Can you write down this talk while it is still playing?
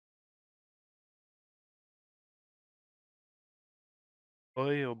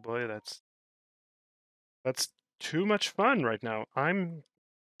Boy, oh boy, that's too much fun right now. I'm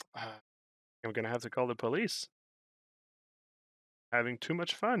gonna have to call the police. Having too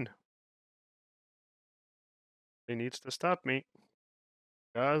much fun. They needs to stop me.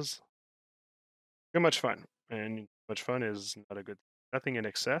 Cause too much fun. And too much fun is not a good nothing in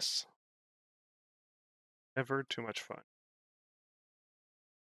excess. Never too much fun.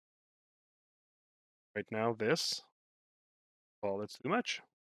 Right now, this, well, that's too much.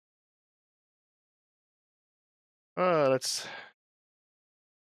 Let's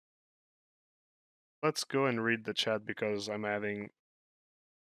go and read the chat because I'm having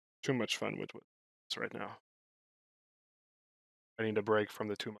too much fun with this right now. I need a break from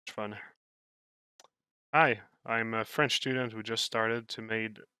the too much fun. Hi, I'm a French student who just started to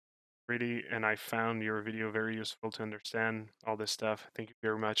made 3D, and I found your video very useful to understand all this stuff. Thank you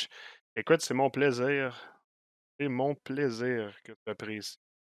very much. Écoute, c'est mon plaisir. C'est mon plaisir que tu apprécies.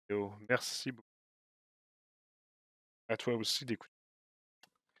 Merci beaucoup. À toi aussi d'écouter.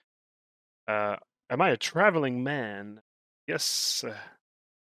 Uh, am I a traveling man? Yes,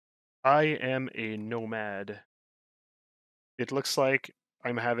 I am a nomad. It looks like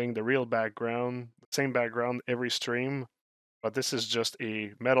I'm having the real background, the same background every stream, but this is just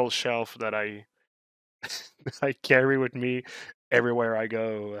a metal shelf that I I carry with me everywhere I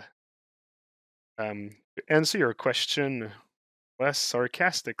go. To answer your question less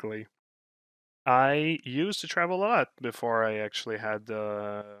sarcastically, I used to travel a lot before I actually had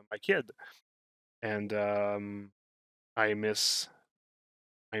my kid, and I miss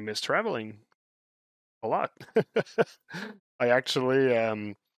I miss traveling a lot. I actually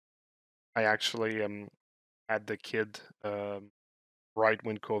um, I actually had the kid right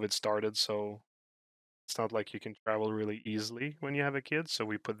when COVID started, so it's not like you can travel really easily when you have a kid. So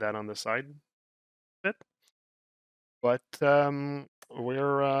we put that on the side a bit. But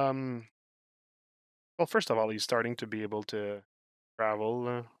we're well, first of all, he's starting to be able to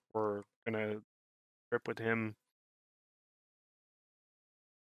travel. We're gonna trip with him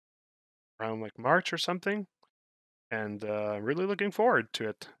around like March or something, and really looking forward to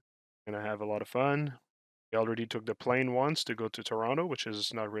it. Gonna have a lot of fun. We already took the plane once to go to Toronto, which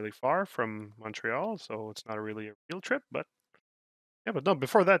is not really far from Montreal, so it's not really a real trip. But yeah, but no,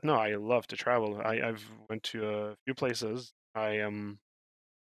 before that, no, I love to travel. I've went to a few places. I all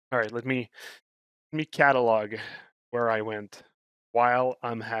right. Let me catalog where I went while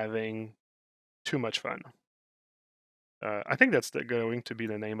I'm having too much fun. I think that's going to be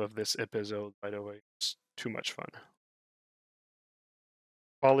the name of this episode, by the way. It's too much fun.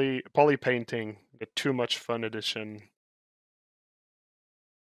 Poly painting, the too much fun edition.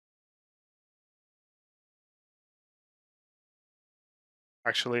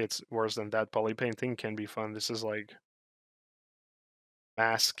 Actually, it's worse than that. Poly painting can be fun. This is like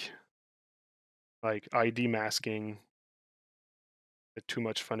mask, like ID masking, the too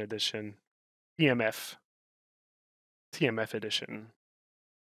much fun edition. TMF, TMF edition.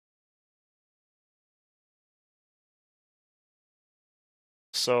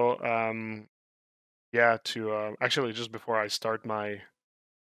 So, yeah, to actually just before I start my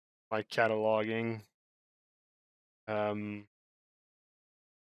cataloging, um,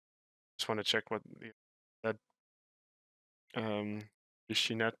 just want to check what that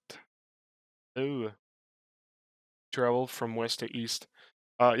Bishinette. Oh, traveled from west to east.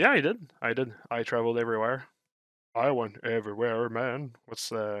 Yeah, I did. I did. I traveled everywhere. I went everywhere, man. What's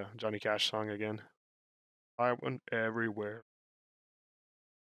the Johnny Cash song again? I went everywhere.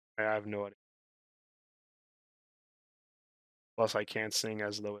 I have no idea. Plus, I can't sing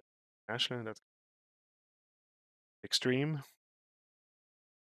as low as Cash. That's extreme.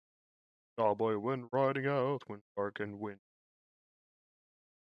 Cowboy went riding out when dark and wind.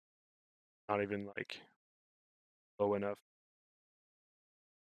 Not even like low enough.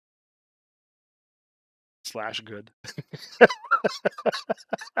 Slash good.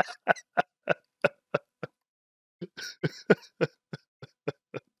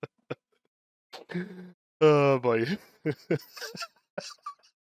 Oh boy.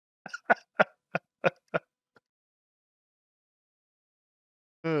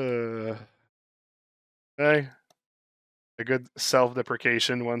 uh, hey, a good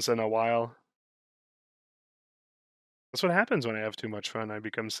self-deprecation once in a while. That's what happens when I have too much fun. I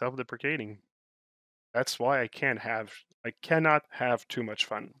become self-deprecating. That's why I cannot have too much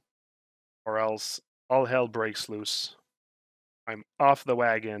fun, or else all hell breaks loose. I'm off the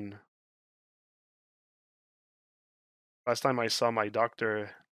wagon. Last time I saw my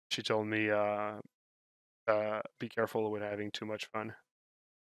doctor, she told me, be careful with having too much fun,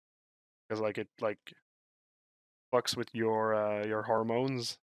 because like fucks with your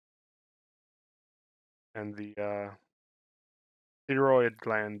hormones and the thyroid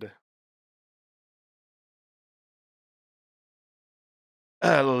gland.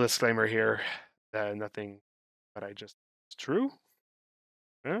 A little disclaimer here. Nothing that I just it's true.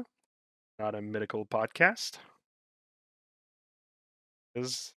 Yeah? Not a medical podcast.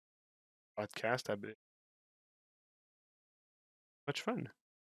 This podcast have been much fun.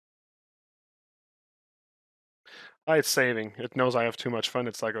 It's saving. It knows I have too much fun.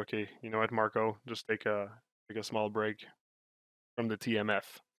 It's like, okay, you know what, Marco, just take a small break from the TMF.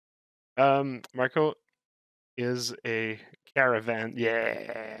 Marco is a caravan.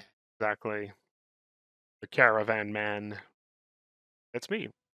 Yeah, exactly. The caravan man. That's me,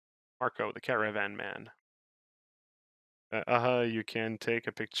 Marco, the caravan man. You can take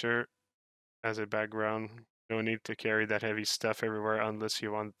a picture as a background. No need to carry that heavy stuff everywhere unless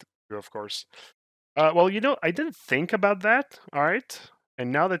you want to, of course. Well, I didn't think about that. All right.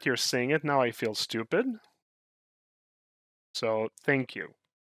 And now that you're saying it, now I feel stupid. So thank you.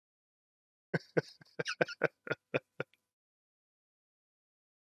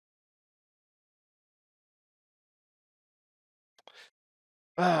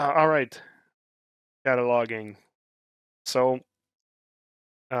 All right. Cataloging. So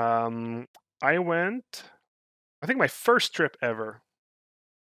um, I went, I think my first trip ever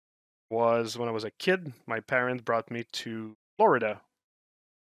was when I was a kid. My parents brought me to Florida.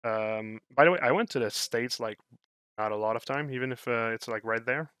 By the way, I went to the States like not a lot of time, even if it's like right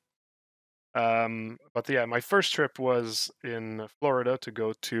there. But yeah, my first trip was in Florida to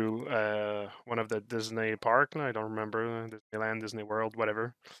go to one of the Disney park. No, I don't remember Disneyland, Disney World,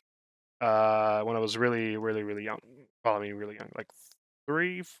 whatever. When I was really, really, really young. Well, I mean, really young, like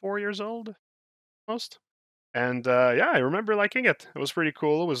 3, 4 years old, almost. And yeah, I remember liking it. It was pretty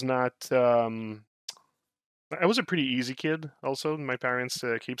cool. It was not. I was a pretty easy kid. Also, my parents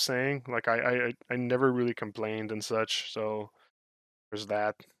keep saying like I never really complained and such. So there's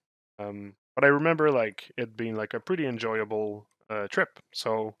that. But I remember like it being like a pretty enjoyable trip.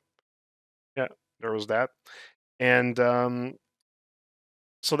 So yeah, there was that. And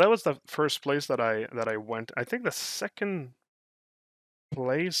so that was the first place that I went. I think the second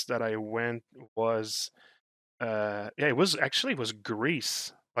place that I went was yeah, it was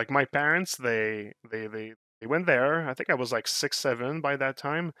Greece. Like my parents, they went there. I think I was like 6, 7 by that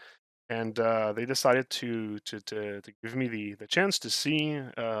time, and they decided to give me the chance to see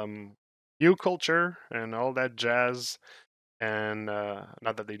new culture and all that jazz. And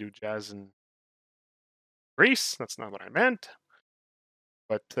not that they do jazz in Greece. That's not what I meant.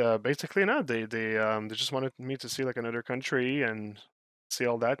 But basically, no. They just wanted me to see like another country and see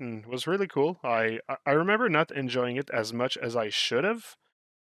all that, and it was really cool. I remember not enjoying it as much as I should have.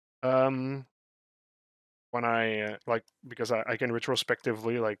 Um, when I like because I can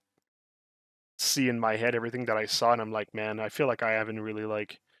retrospectively like see in my head everything that I saw, and I'm like, man, I feel like I haven't really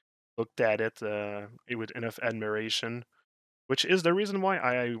like looked at it with enough admiration, which is the reason why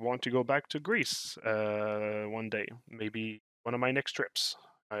I want to go back to Greece one day, maybe one of my next trips.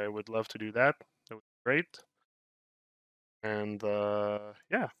 I would love to do that. That would be great. And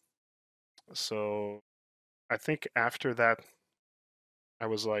yeah, so I think after that, I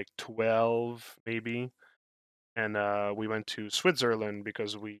was like 12, maybe, and we went to Switzerland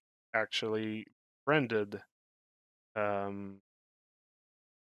because we actually friended um,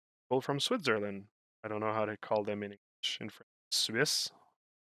 people from Switzerland. I don't know how to call them in English, in French. Swiss,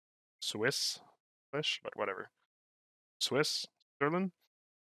 English, but whatever. Swiss, Switzerland.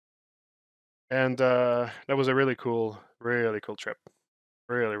 And that was a really cool trip.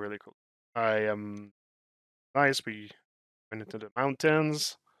 Really, really cool. I nice. We went into the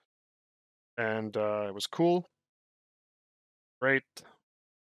mountains, and it was cool. Great.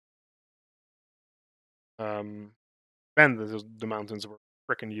 Um, man, the mountains were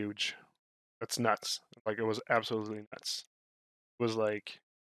freaking huge. That's nuts. Like it was absolutely nuts. It was like,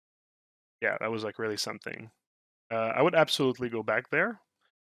 yeah, that was like really something. I would absolutely go back there.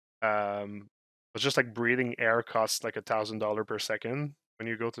 It's just like breathing air costs like $1,000 per second when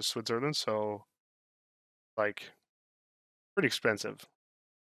you go to Switzerland, so like pretty expensive.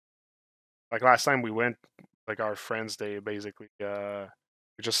 Like last time we went, like our friends, they basically we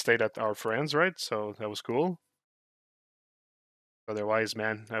just stayed at our friends, right? So that was cool. Otherwise,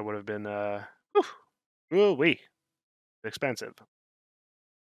 man, that would have been ooh wee expensive.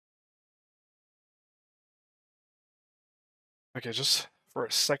 Okay, just for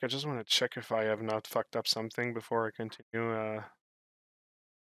a sec, I just want to check if I have not fucked up something before I continue.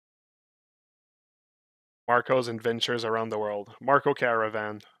 Marco's adventures around the world. Marco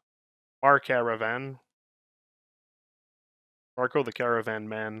Caravan. Mar Caravan. Marco the Caravan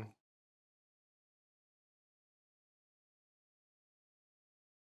Man.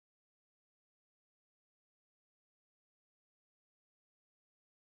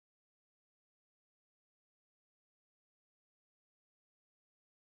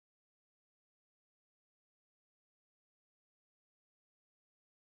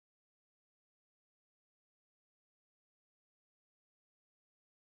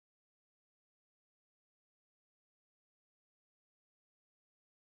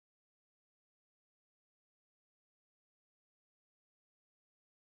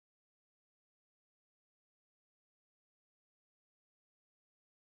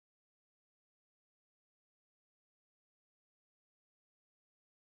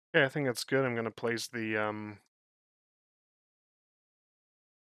 Yeah, I think that's good. I'm gonna place the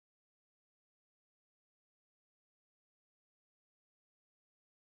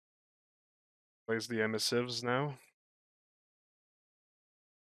emissives now.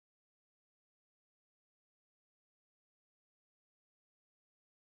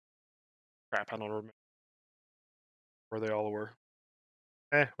 Crap, I don't remember where they all were.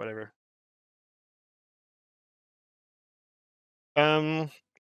 Whatever. Um,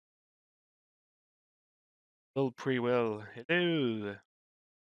 Will Pre-Will. Hello.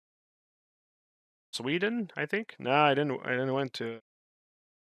 Sweden, I think. No, I didn't went to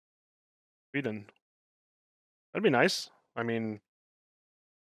Sweden. That'd be nice. I mean,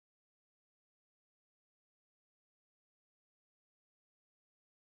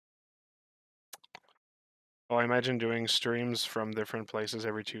 oh, I imagine doing streams from different places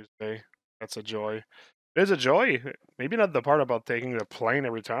every Tuesday. That's a joy. It is a joy. Maybe not the part about taking the plane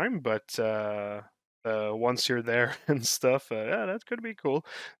every time, but once you're there and stuff, yeah, that could be cool.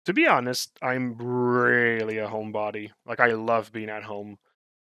 To be honest, I'm really a homebody. Like I love being at home.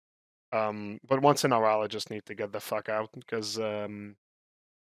 But once in a while, I just need to get the fuck out because yeah,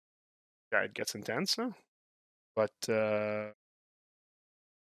 it gets intense. Huh? But uh,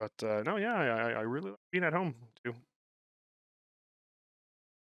 but no, yeah, I really like being at home too.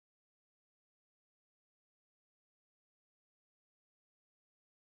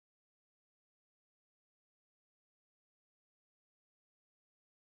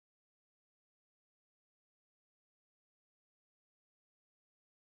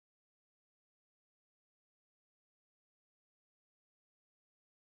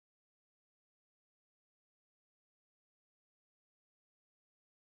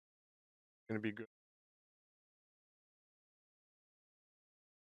 Gonna be good.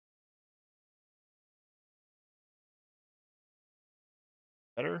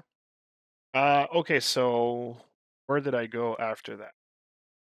 Better. Okay, so where did I go after that?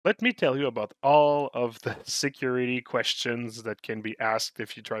 Let me tell you about all of the security questions that can be asked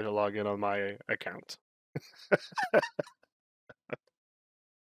if you try to log in on my account.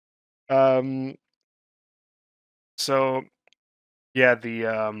 Um, so yeah, the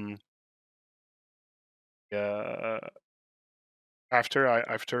uh, after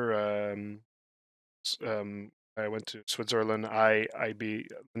I went to Switzerland, I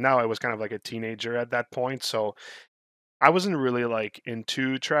was kind of like a teenager at that point, so I wasn't really like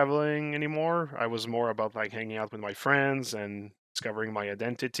into traveling anymore. I was more about like hanging out with my friends and discovering my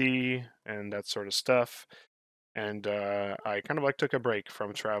identity and that sort of stuff. And I kind of like took a break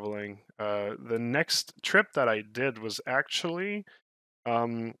from traveling. The next trip that I did was actually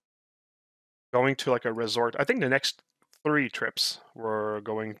um, going to like a resort. I think the next three trips were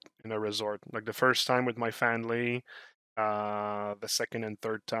going in a resort. Like the first time with my family, the second and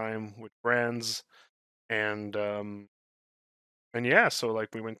third time with friends, and and yeah, so like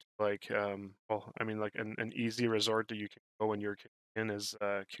we went to like well, I mean like an easy resort that you can go when you're in is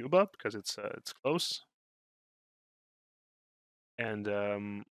Cuba because it's close, and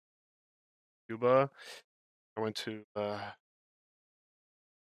Cuba. I went to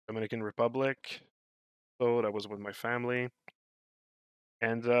Dominican Republic, so that was with my family,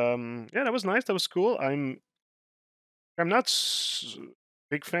 and yeah, that was nice. That was cool. I'm not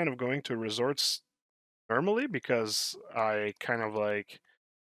big fan of going to resorts normally because I kind of like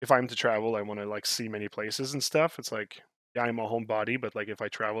if I'm to travel, I want to like see many places and stuff. It's like yeah, I'm a homebody, but like if I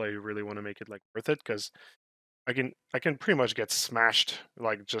travel, I really want to make it like worth it because I can pretty much get smashed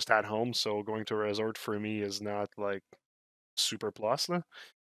like just at home. So going to a resort for me is not like super plus,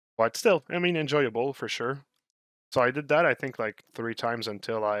 but still, I mean, enjoyable for sure. So I did that I think like three times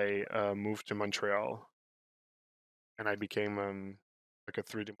until I moved to Montreal and I became like a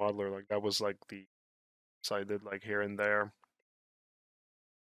 3D modeler. Like that was like the so I did like here and there.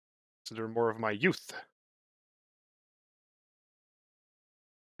 So they're more of my youth.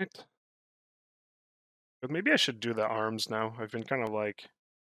 Right? But maybe I should do the arms now. I've been kind of like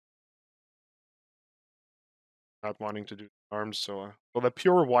not wanting to do arms, so well, the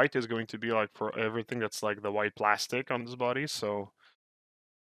pure white is going to be like for everything that's like the white plastic on this body, so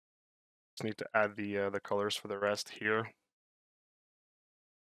just need to add the colors for the rest here.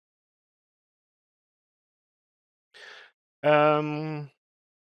 Um,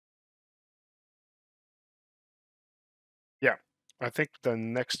 yeah, I think the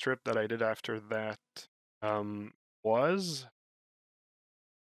next trip that I did after that um was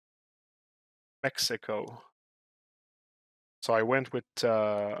Mexico. So I went with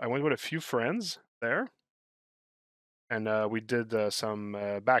a few friends there, and we did some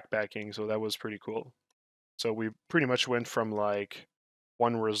backpacking, so that was pretty cool. So we pretty much went from like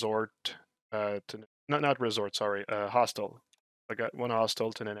one resort to not resort, sorry, hostel. I got one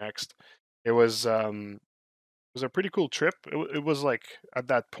hostel to the next. It was a pretty cool trip. It was like at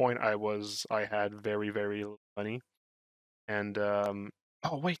that point I had very little money, and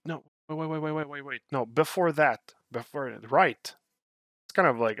oh wait, no, wait, no, before that, before right, it's kind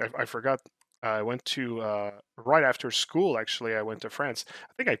of like I forgot. I went to right after school. Actually, I went to France.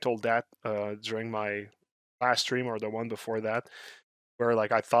 I think I told that during my last stream or the one before that, where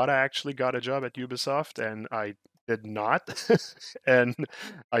like I thought I actually got a job at Ubisoft and I did not, and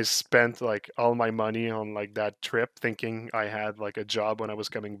I spent like all my money on like that trip, thinking I had like a job when I was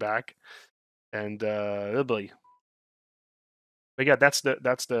coming back, and oh boy. But yeah, that's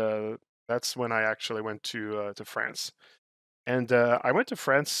when I actually went to France, and I went to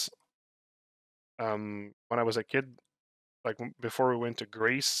France when I was a kid, like before we went to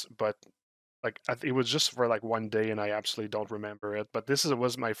Greece, but like it was just for like one day, and I absolutely don't remember it. But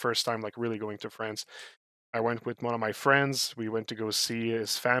was my first time like really going to France. I went with one of my friends. We went to go see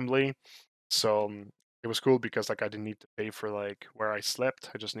his family, so it was cool because like I didn't need to pay for like where I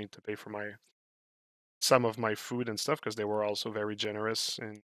slept. I just need to pay for my some of my food and stuff because they were also very generous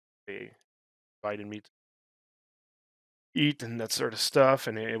and they invited me to eat and that sort of stuff,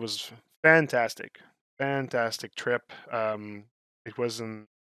 and it was fantastic, fantastic trip. It was in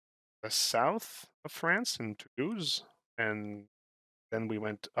the south of France in Toulouse, and then we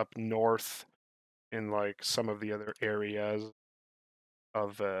went up north in like some of the other areas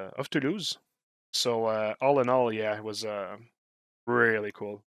of Toulouse. So all in all, yeah, it was really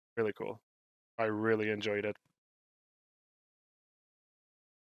cool, really cool. I really enjoyed it.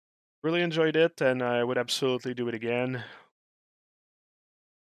 Really enjoyed it, and I would absolutely do it again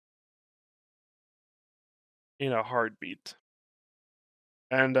in a heartbeat.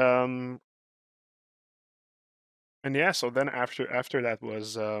 And and yeah, so then after that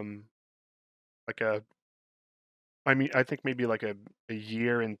was like a I mean I think maybe like a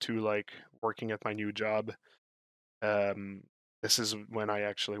year into like working at my new job. Um, this is when I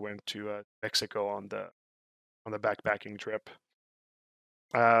actually went to Mexico on the backpacking trip.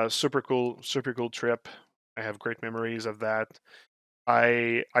 Super cool trip. I have great memories of that.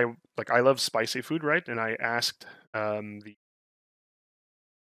 I love spicy food, right? And I asked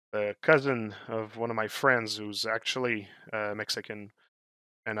the cousin of one of my friends who's actually Mexican,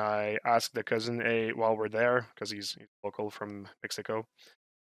 and I asked the cousin, hey, while we're there, because he's local from Mexico,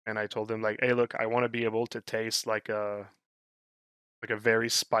 and I told him like, hey, look, I want to be able to taste like a very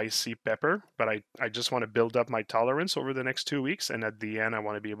spicy pepper, but I just want to build up my tolerance over the next 2 weeks, and at the end, I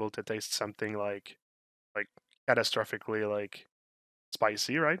want to be able to taste something like catastrophically like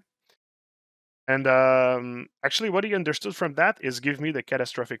spicy, right? And actually, what he understood from that is give me the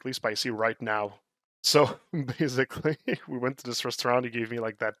catastrophically spicy right now. So basically, we went to this restaurant. He gave me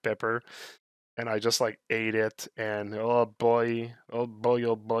like that pepper, and I just like ate it. And oh boy, oh boy,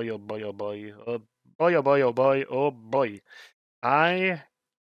 oh boy, oh boy, oh boy, oh boy, oh boy, oh boy, oh boy. I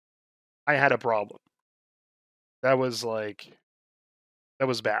I had a problem. That was like that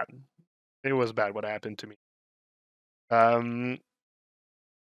was bad. It was bad what happened to me. Um,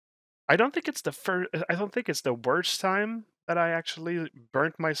 I don't think it's the first. I don't think it's the worst time that I actually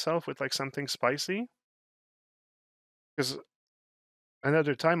burnt myself with like something spicy. Because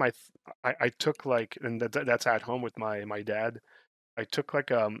another time I took like, and that's at home with my dad. I took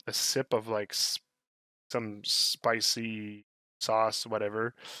like a sip of like some spicy sauce,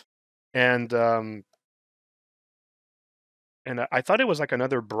 whatever, and I thought it was like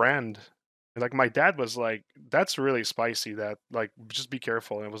another brand. And like my dad was like, "That's really spicy. That like just be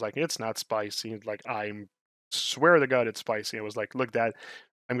careful." And I was like, "It's not spicy." Like I'm swear to God, it's spicy. I was like, "Look, Dad,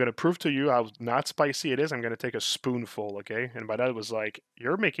 I'm gonna prove to you how not spicy it is. I'm gonna take a spoonful, okay?" And my dad was like,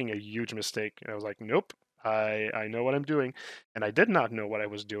 "You're making a huge mistake." And I was like, "Nope, I know what I'm doing," and I did not know what I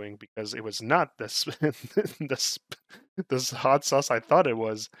was doing because it was not this this hot sauce I thought it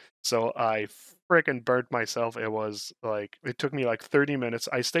was. So I freaking burnt myself. It was like it took me like 30 minutes.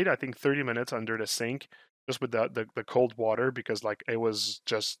 I stayed, I think, 30 minutes under the sink just with the cold water because like it was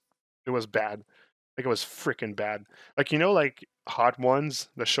bad. Like it was freaking bad. Like like Hot Ones,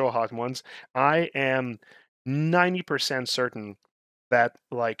 the show Hot Ones. I am 90% certain that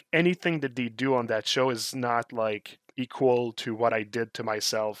like anything that they do on that show is not like equal to what I did to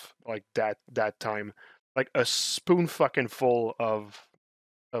myself like that time. Like a spoon fucking full of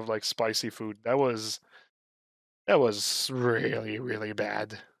like spicy food. That was really really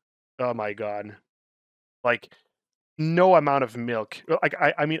bad. Oh my god. Like no amount of milk. Like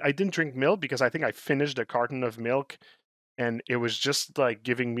I mean I didn't drink milk because I think I finished a carton of milk and it was just like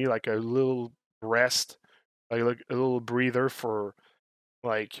giving me like a little rest, like a little breather for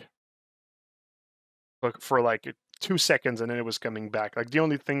like for like 2 seconds, and then it was coming back. Like the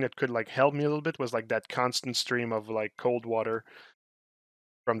only thing that could like help me a little bit was like that constant stream of like cold water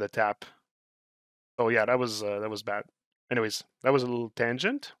from the tap. Oh yeah, that was bad. Anyways, that was a little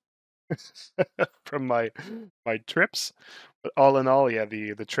tangent from my trips. But all in all, yeah,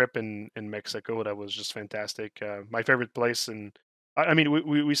 the trip in Mexico, that was just fantastic. My favorite place, and I mean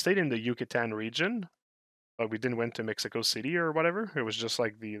we stayed in the Yucatan region, but we didn't went to Mexico City or whatever. It was just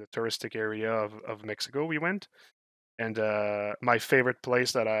like the touristic area of Mexico we went. And my favorite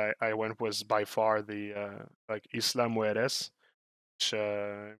place that I went was by far the like Isla Mujeres, which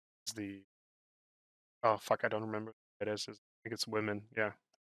is the oh fuck, I don't remember what it is. I think it's women. Yeah,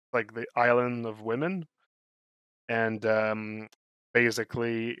 like the island of women. And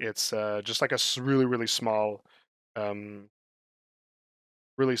basically it's just like a really really small, um,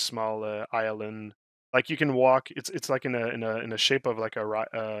 island. Like you can walk. It's like in a shape of like a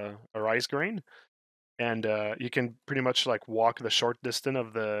rice grain, and you can pretty much like walk the short distance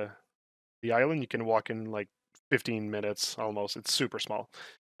of the island. You can walk in like 15 minutes almost. It's super small.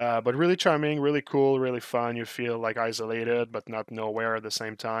 But really charming, really cool, really fun. You feel like isolated, but not nowhere at the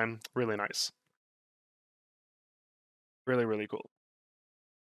same time. Really nice. Really, really cool.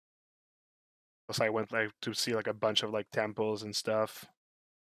 Plus, I went like to see like a bunch of like temples and stuff.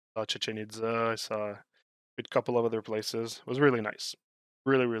 Saw Chichen Itza. I saw a good couple of other places. It was really nice.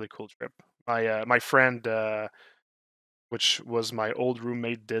 Really, really cool trip. My friend, which was my old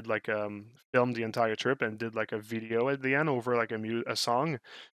roommate, did like filmed the entire trip and did like a video at the end over like a song.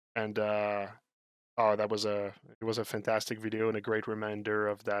 And oh, it was a fantastic video and a great reminder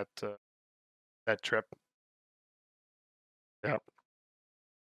of that trip. Yeah.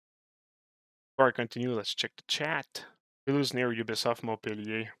 Before I continue, let's check the chat. Toulouse near Ubisoft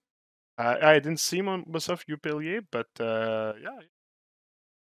Montpellier. I didn't see Ubisoft Montpellier, but yeah,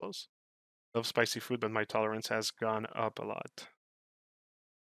 close. Love spicy food, but my tolerance has gone up a lot.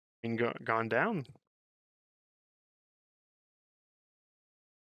 And gone down.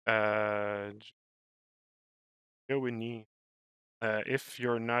 Uh, Winnie. If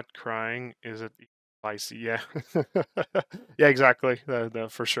you're not crying, is it spicy? Yeah, yeah, exactly.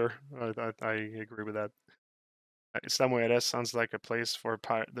 For sure. I agree with that. Somewhere that sounds like a place for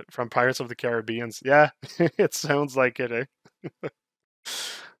from Pirates of the Caribbean. Yeah, it sounds like it.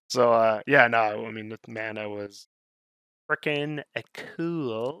 So yeah, no, I mean, man, I was freaking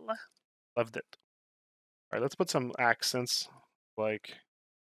cool. Loved it. All right, let's put some accents like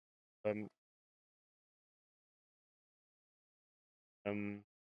um um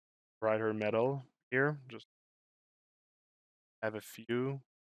brighter metal here. Just have a few.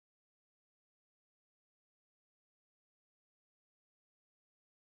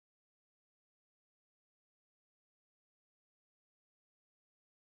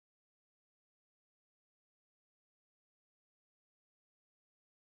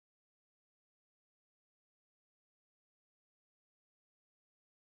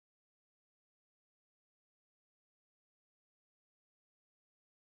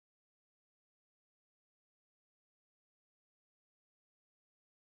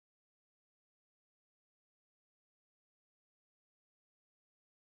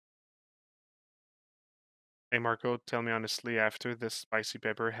 Hey Marco, tell me honestly, after this spicy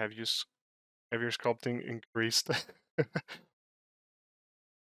pepper, have your sculpting increased?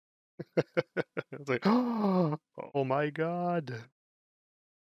 It's like, oh my god.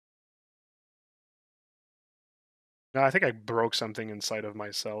 No, I think I broke something inside of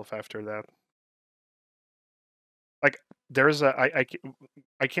myself after that. Like there's a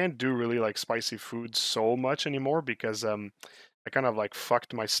I can't do really like spicy food so much anymore because I kind of like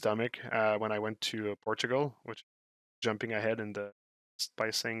fucked my stomach when I went to Portugal, which jumping ahead in the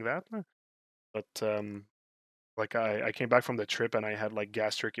by saying that. But like I came back from the trip and I had like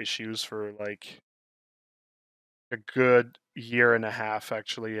gastric issues for like a good year and a half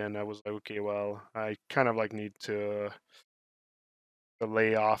actually, and I was like, okay, well, I kind of like need to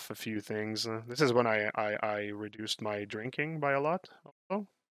lay off a few things. This is when I reduced my drinking by a lot. Also,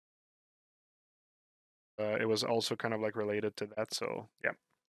 it was also kind of like related to that. So yeah,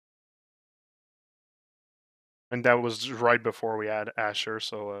 and that was right before we had Asher.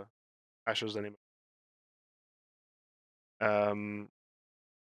 So Asher's the name. Um,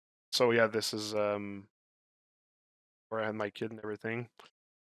 so yeah, this is where I had my kid and everything.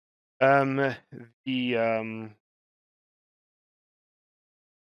 Um, the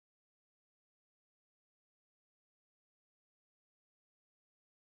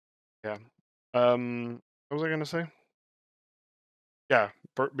yeah. What was I gonna say? Yeah,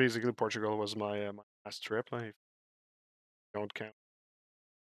 basically Portugal was my last trip. I don't count.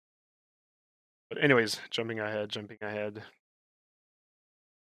 But anyways, jumping ahead.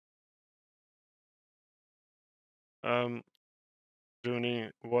 Um,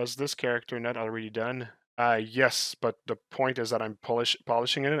 Juni, was this character not already done? Yes, but the point is that I'm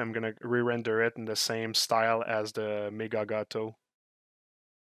polishing it. I'm gonna re-render it in the same style as the Megagato.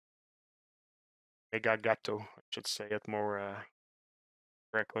 I should say it more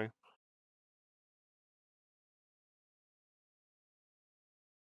correctly.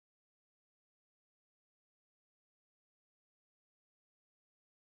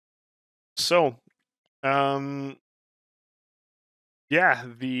 So, um, yeah,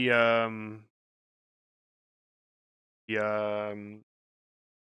 the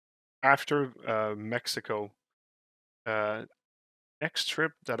after Mexico, uh, next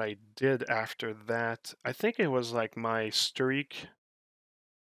trip that I did after that, I think it was like my streaks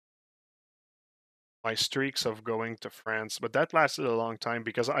of going to France, but that lasted a long time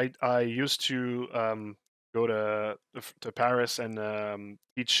because I used to go to Paris and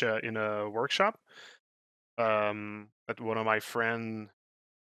teach in a workshop. At one of my friends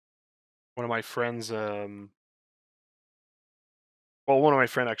one of my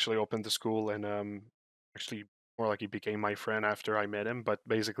friend actually opened the school and actually more like he became my friend after I met him. But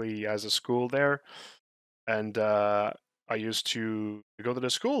basically, he has a school there, and I used to go to the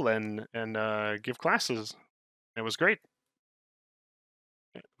school and give classes. It was great.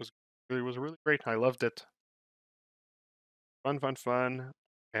 It was really great. I loved it. Fun, fun, fun.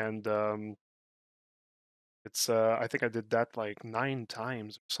 And it's I think I did that like 9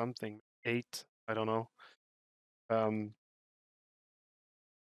 times or something, eight. I don't know. Um,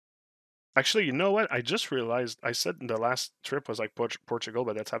 Actually, you know what? I just realized I said the last trip was like Portugal,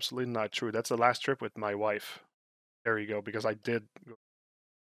 but that's absolutely not true. That's the last trip with my wife. There you go, because I did.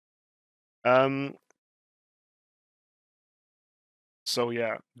 Um. So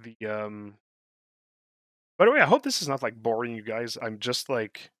yeah, the By the way, I hope this is not like boring you guys. I'm just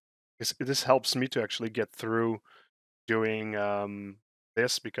like, this helps me to actually get through doing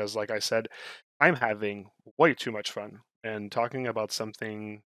this because, like I said, I'm having way too much fun, and talking about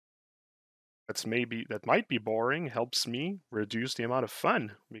something that might be boring helps me reduce the amount of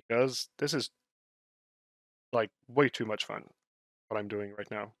fun because this is like way too much fun what I'm doing right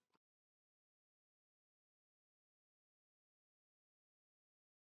now.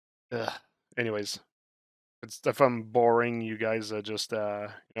 Ugh. Anyways, if I'm boring, you guys just you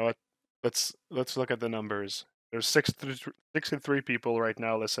know what? Let's look at the numbers. There's 63 people right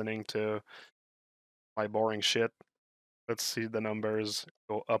now listening to my boring shit. Let's see the numbers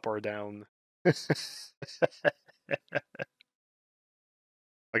go up or down.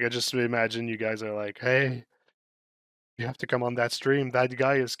 Like I just imagine you guys are like, "Hey, you have to come on that stream. That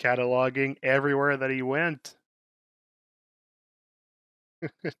guy is cataloging everywhere that he went."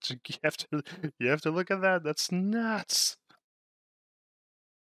 you have to you have to look at that. That's nuts.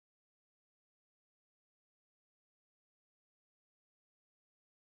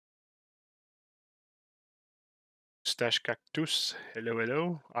 Stash Cactus. Hello,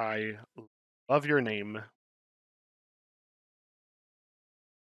 hello. I love your name.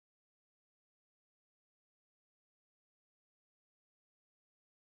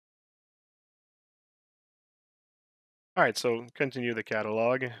 All right, so continue the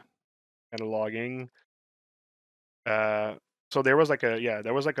cataloging. Uh, so there was like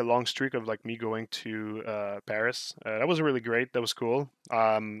there was like a long streak of like me going to Paris. That was really great. That was cool.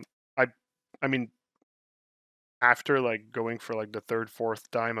 I I mean, after like going for like the third, fourth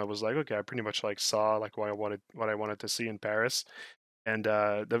time, I was like, okay, I pretty much like saw like what I wanted to see in Paris, and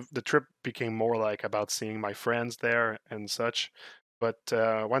the trip became more like about seeing my friends there and such. But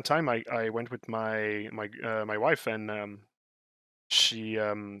one time I went with my wife and she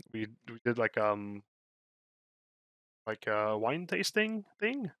we did like a wine tasting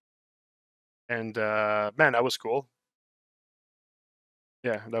thing, And man, that was cool.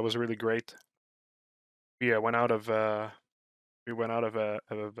 Yeah, that was really great. We went out of went out of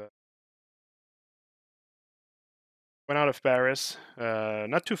Paris,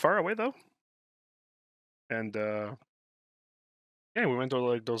 not too far away though, and yeah, we went to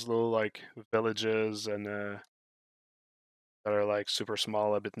like those little like villages and that are like super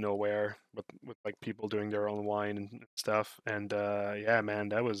small, a bit nowhere, but with like people doing their own wine and stuff. And yeah, man,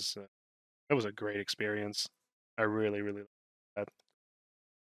 that was a great experience. I really, really liked that.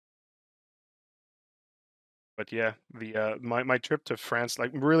 But yeah, the my trip to France,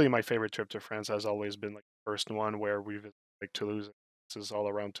 like really my favorite trip to France has always been like the first one where we visited like Toulouse. This is all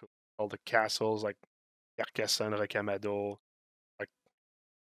around Toulouse, all the castles like Carcassonne, Rocamadour, like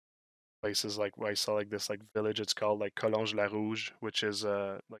places like where I saw like this like village. It's called like Collonges la Rouge, which is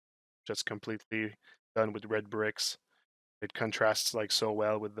like just completely done with red bricks. It contrasts like so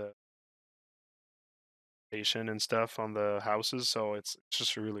well with the station and stuff on the houses, so it's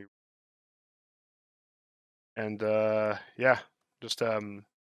just really. And yeah, just a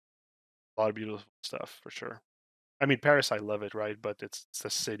lot of beautiful stuff for sure. I mean, Paris, I love it, right? But it's a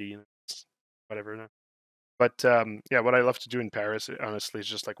city, and it's whatever. No? But yeah, what I love to do in Paris, honestly, is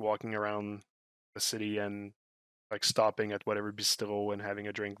just like walking around the city and like stopping at whatever bistro and having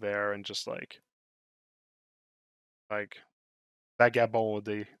a drink there, and just like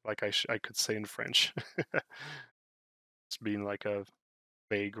vagabonder, like I could say in French. It's being like a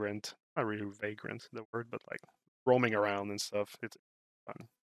vagrant, not really vagrant, the word, but like roaming around and stuff. It's fun.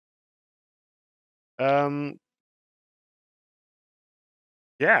 Um,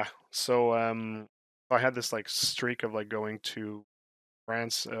 yeah. So I had this like streak of like going to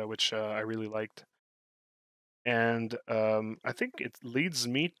France, which I really liked, and I think it leads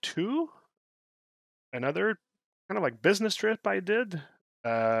me to another kind of like business trip I did,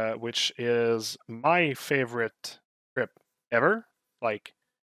 which is my favorite trip ever, like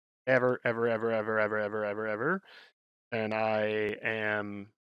ever, and I am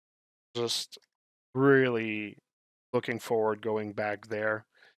just really looking forward going back there.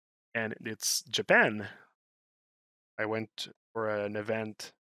 And it's Japan. I went for an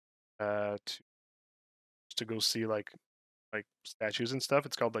event to go see like statues and stuff.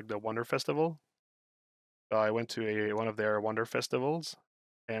 It's called like the Wonder Festival. So I went to one of their Wonder Festivals,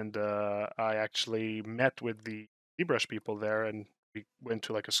 and I actually met with the Zbrush people there, and we went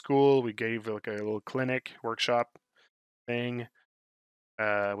to like a school. We gave like a little clinic workshop thing.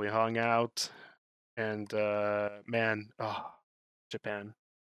 We hung out, and man, oh, Japan,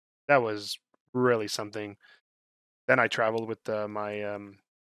 that was really something. Then I traveled with my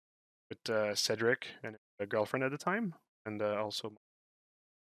with Cedric and a girlfriend at the time, and also,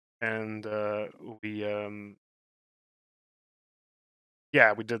 and we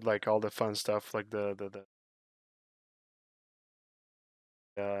yeah, we did like all the fun stuff, like the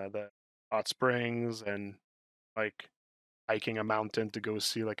hot springs and like hiking a mountain to go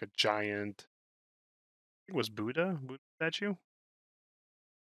see like a giant, I think it was Buddha statue.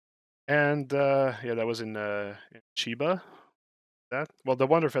 And yeah, that was in Chiba. That well, the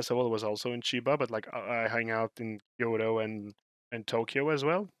Wonder Festival was also in Chiba, but like I hang out in Kyoto and Tokyo as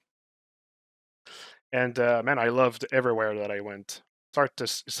well. And man, I loved everywhere that I went.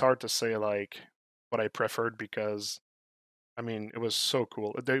 It's hard to say like what I preferred because I mean it was so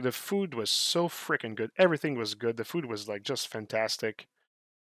cool. The food was so freaking good. Everything was good. The food was like just fantastic.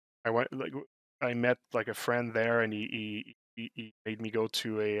 I went like I met like a friend there, and he made me go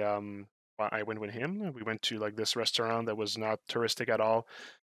to a well, I went with him. We went to like this restaurant that was not touristic at all,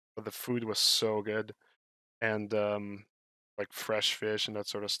 but the food was so good, and like fresh fish and that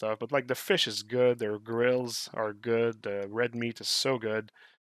sort of stuff. But like the fish is good, their grills are good, the red meat is so good.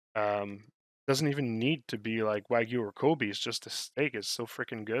 Um, doesn't even need to be like Wagyu or Kobe. It's just the steak is so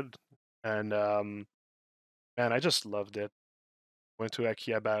freaking good, and man, I just loved it. Went to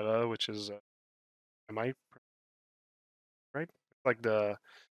Akihabara, which is am I right? It's like the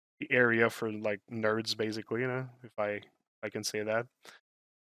area for like nerds, basically, you know, if I can say that.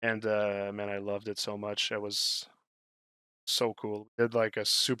 And man, I loved it so much. It was so cool. We did like a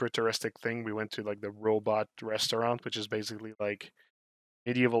super touristic thing. We went to like the robot restaurant, which is basically like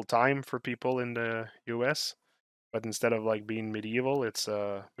medieval time for people in the US. But instead of like being medieval, it's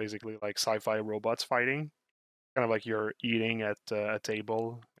basically like sci-fi robots fighting. Kind of like you're eating at a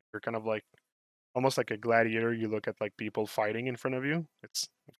table. You're kind of like almost like a gladiator. You look at like people fighting in front of you. It's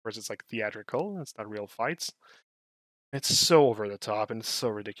of course it's like theatrical. It's not real fights. It's so over the top and it's so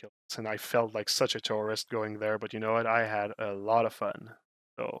ridiculous. And I felt like such a tourist going there, but you know what? I had a lot of fun.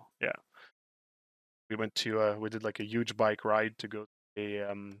 So yeah, we did like a huge bike ride to go to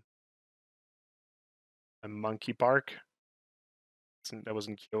a a monkey park. That was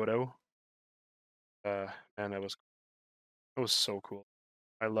in Kyoto. Uh, and it was so cool.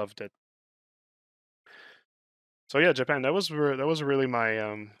 I loved it. So yeah, Japan. That was really my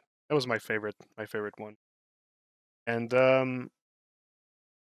that was my favorite one. And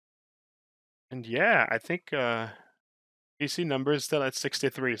and yeah, I think PC number is still at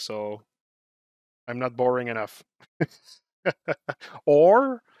 63, so I'm not boring enough.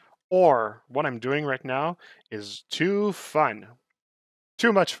 or or what I'm doing right now is too fun.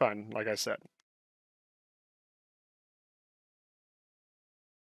 Too much fun, like I said.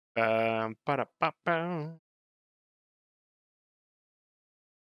 Ba-da-ba-ba.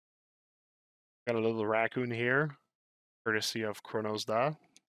 Got a little raccoon here, courtesy of Chronos Da.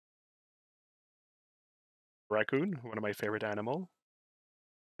 Raccoon, one of my favorite animal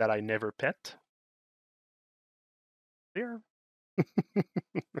that I never pet. There.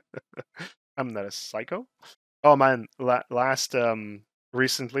 I'm not a psycho. Oh man, last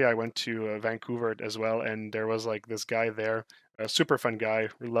recently I went to Vancouver as well, and there was like this guy there, a super fun guy.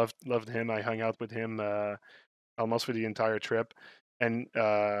 Loved him. I hung out with him almost for the entire trip, and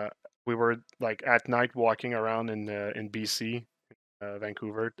we were like at night walking around in BC,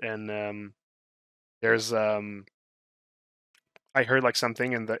 Vancouver, and there's I heard like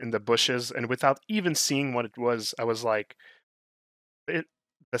something in the bushes, and without even seeing what it was, I was like, it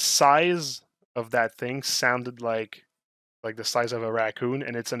the size of that thing sounded like the size of a raccoon,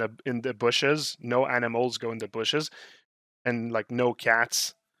 and it's in the bushes. No animals go in the bushes, and like no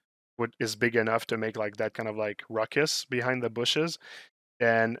cats would is big enough to make like that kind of like ruckus behind the bushes.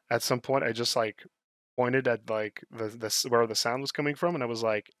 And at some point, I just like pointed at like where the sound was coming from, and I was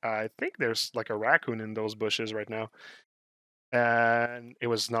like, I think there's like a raccoon in those bushes right now. And it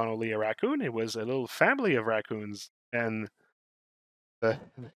was not only a raccoon; it was a little family of raccoons. And the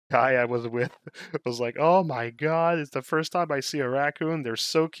guy I was with was like, "Oh my god, it's the first time I see a raccoon. They're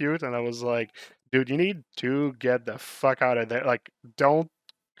so cute." And I was like, "Dude, you need to get the fuck out of there. Like, don't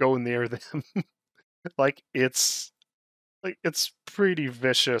go near them. like it's pretty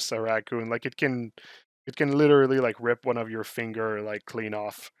vicious, a raccoon. Like it can literally like rip one of your finger like clean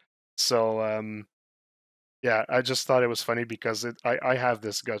off." So yeah, I just thought it was funny because I have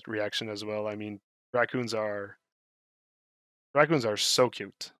this gut reaction as well. I mean, raccoons are raccoons are so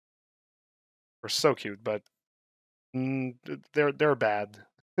cute. Are so cute, but they're bad.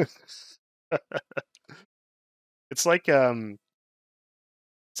 It's like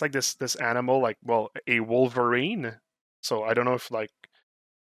this animal, like, well, a wolverine. So I don't know if like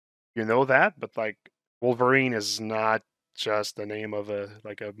you know that, but like Wolverine is not just the name of a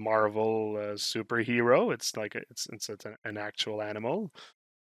like a Marvel superhero. It's like an actual animal,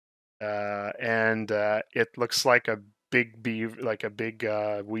 and it looks like a big like a big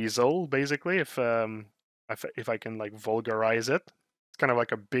weasel, basically. If I can like vulgarize it, it's kind of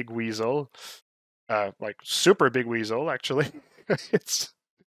like a big weasel, like super big weasel actually. it's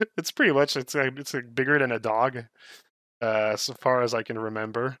it's pretty much it's like bigger than a dog, so far as I can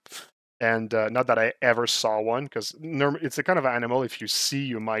remember. And not that I ever saw one, because it's a kind of animal. If you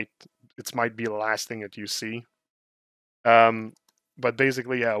see, it might be the last thing that you see. Um, but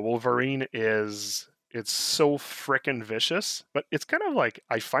basically, yeah, Wolverine is it's so freaking vicious, but it's kind of like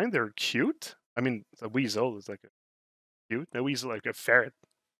I find they're cute. I mean, the weasel is like a cute. The weasel like a ferret.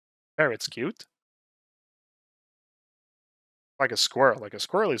 Ferret's cute. Like a squirrel. Like a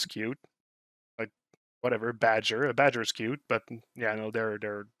squirrel is cute. Like whatever, badger. A badger's cute, but yeah, no,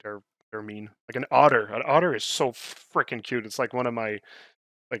 they're mean. Like an otter. An otter is so freaking cute. It's like one of my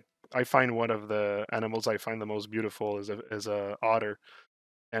like I find one of the animals I find the most beautiful is a otter.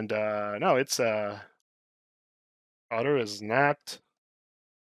 And no, it's otter is not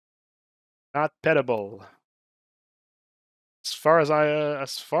pettable. As far as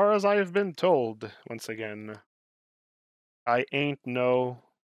I have been told, once again, I ain't no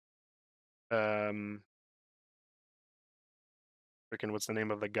um freaking what's the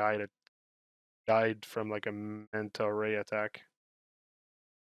name of the guy that died from like a manta ray attack?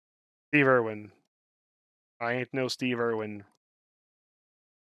 Steve Irwin. I ain't no Steve Irwin.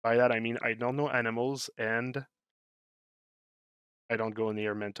 By that I mean I don't know animals and I don't go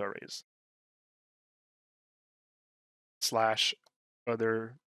near manta rays slash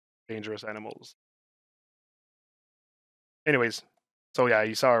other dangerous animals. Anyways, so yeah,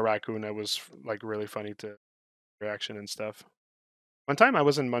 you saw a raccoon. That was like really funny to reaction and stuff. One time I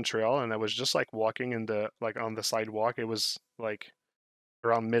was in Montreal and I was just like walking in the like on the sidewalk. It was like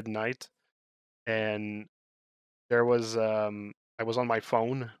around midnight, and there was I was on my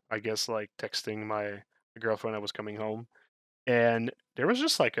phone, I guess like texting my girlfriend I was coming home, and there was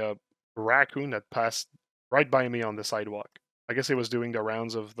just like a raccoon that passed right by me on the sidewalk. I guess he was doing the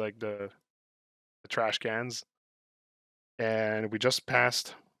rounds of like the trash cans, and we just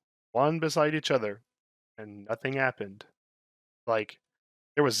passed one beside each other, and nothing happened. Like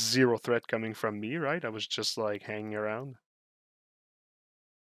there was zero threat coming from me, right? I was just like hanging around,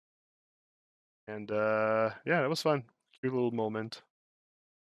 and yeah, that was fun. Cute little moment.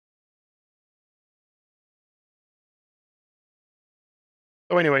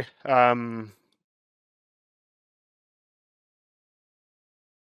 So anyway, talking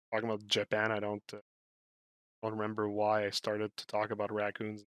about Japan, I don't remember why I started to talk about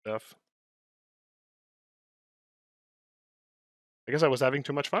raccoons and stuff. I guess I was having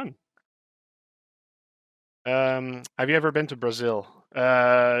too much fun. Have you ever been to Brazil?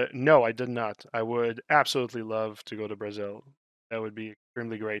 No, I did not. I would absolutely love to go to Brazil. That would be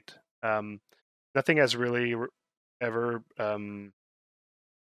extremely great. Um, Nothing has really ever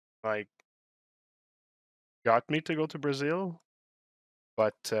like got me to go to Brazil,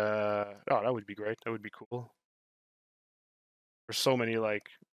 but oh, that would be great. That would be cool. There's so many like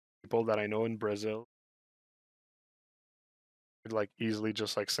people that I know in Brazil. Could like easily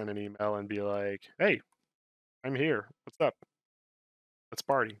just like send an email and be like, "Hey, I'm here. What's up? Let's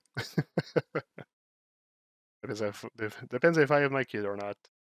party." Depends if I have my kid or not.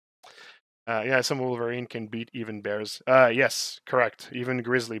 Yeah, some Wolverine can beat even bears. Yes, correct. Even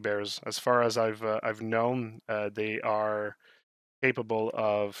grizzly bears. As far as I've known, they are capable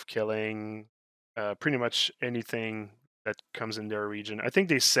of killing pretty much anything that comes in their region. I think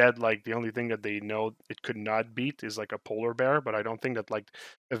they said like the only thing that they know it could not beat is like a polar bear, but I don't think that like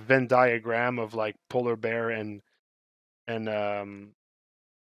a Venn diagram of like polar bear and um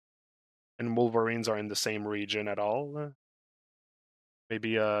and Wolverines are in the same region at all.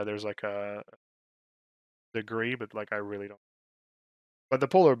 Maybe there's like a degree, but like I really don't. But the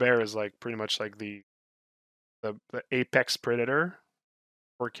polar bear is like pretty much like the apex predator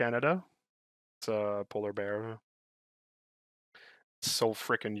for Canada. It's a polar bear. It's so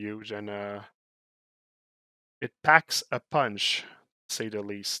freaking huge, and it packs a punch, to say the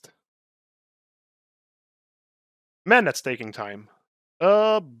least. Man, that's taking time.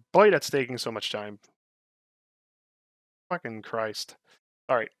 Boy, that's taking so much time. Fucking Christ.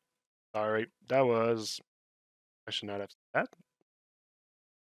 All right, all right. That was. I should not have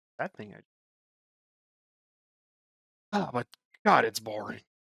that thing. Oh, but God, it's boring.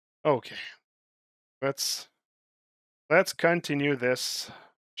 Okay, let's let's continue this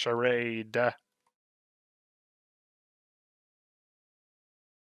charade.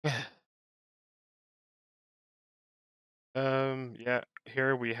 Yeah,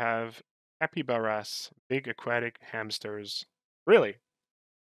 here we have capybaras, big aquatic hamsters. Really?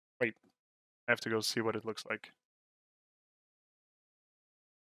 Wait, I have to go see what it looks like.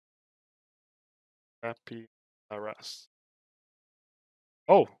 Capybaras.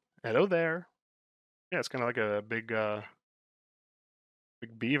 Oh, hello there. Yeah, it's kind of like a big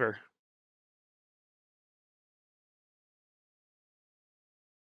beaver.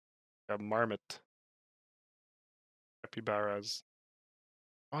 A marmot. Capybaras.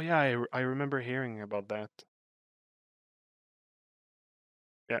 Oh yeah, I remember hearing about that.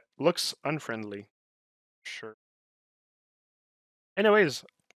 Yeah, looks unfriendly. Sure. Anyways,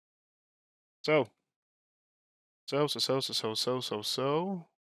 so so.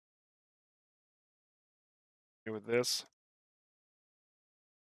 Here with this,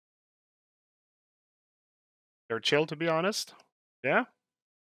 they're chill to be honest. Yeah,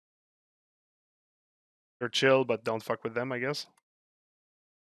 they're chill, but don't fuck with them, I guess.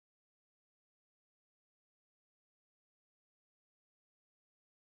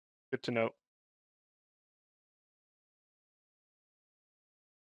 Good to know.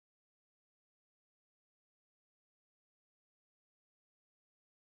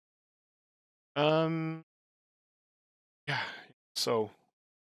 Um, yeah. So,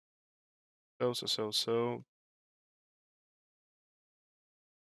 so.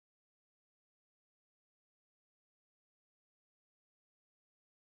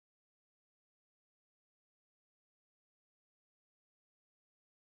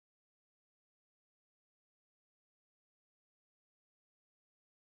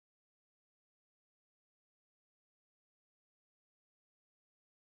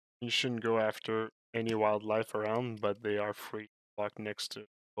 You shouldn't go after any wildlife around, but they are free to walk next to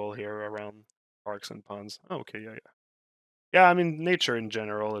people here around parks and ponds. Oh, okay, yeah, yeah. Yeah, I mean, nature in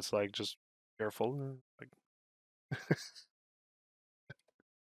general, it's like just careful. Like,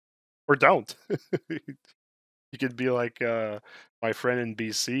 or don't. You could be like my friend in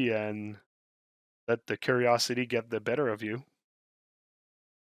BC and let the curiosity get the better of you.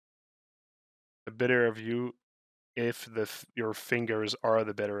 the better of you if your fingers are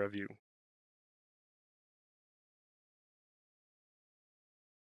the better of you.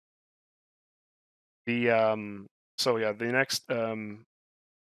 The so yeah, the next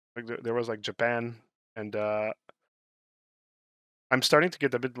like there was like Japan, and I'm starting to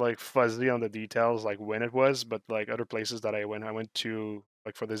get a bit like fuzzy on the details, like when it was, but like other places that I went to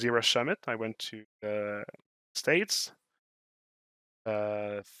like for the Zbrush Summit, I went to the States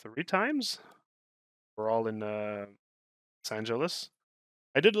 3 times. We're all in Los Angeles.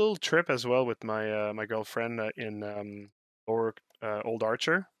 I did a little trip as well with my girlfriend in Lower Old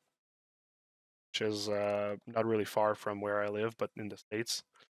Archer, which is not really far from where I live, but in the States.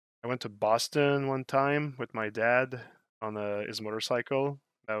 I went to Boston one time with my dad on his motorcycle.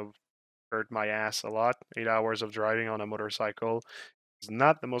 That hurt my ass a lot. 8 hours of driving on a motorcycle is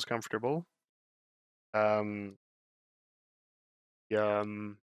not the most comfortable. Um, yeah,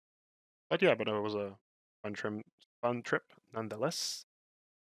 but yeah, but it was a fun trip nonetheless.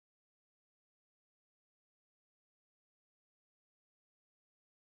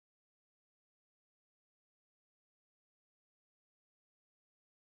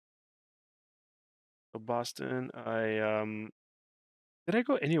 So Boston, I did I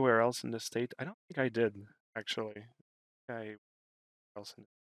go anywhere else in the state? I don't think I did actually. I else in,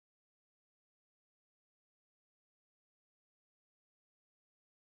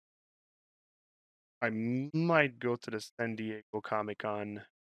 I might go to the San Diego Comic Con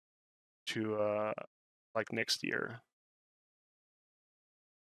to like next year.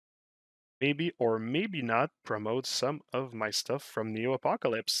 Maybe or maybe not promote some of my stuff from Neo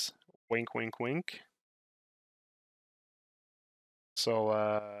Apocalypse. Wink, wink, wink. So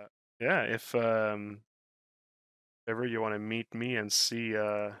yeah, if ever you want to meet me and see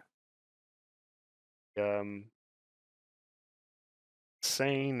um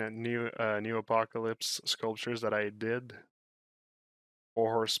insane new apocalypse sculptures that I did,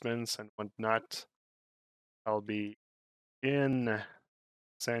 Four Horsemen and whatnot, I'll be in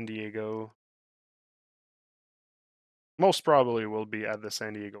San Diego. Most probably will be at the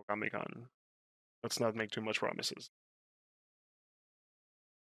San Diego Comic Con. Let's not make too much promises.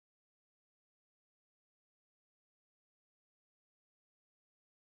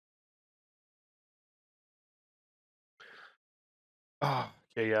 Oh,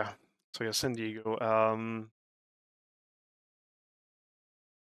 okay, yeah. So yeah, San Diego.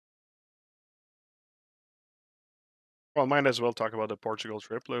 Well, might as well talk about the Portugal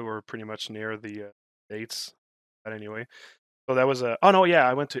trip. We're pretty much near the dates. But anyway, so that was a. Oh no, yeah,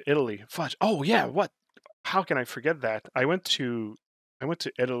 I went to Italy. Fudge. Oh yeah, what? How can I forget that? I went to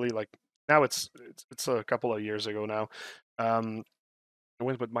Italy like now it's a couple of years ago now. Um, I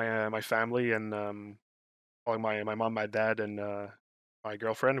went with my family and well, my mom, my dad, and my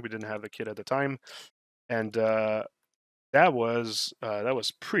girlfriend. We didn't have the kid at the time, and that was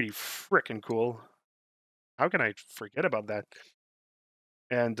pretty freaking cool. How can I forget about that?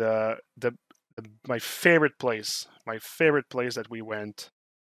 And my favorite place that we went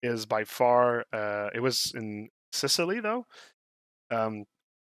is by far. It was in Sicily though. Um,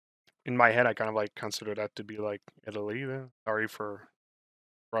 in my head, I kind of like consider that to be like Italy. Sorry for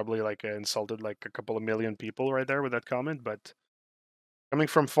probably like insulted like a couple of million people right there with that comment, but coming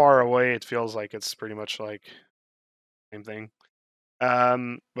from far away, it feels like it's pretty much like same thing.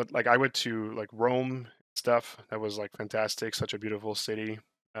 But like I went to like Rome stuff. That was like fantastic. Such a beautiful city.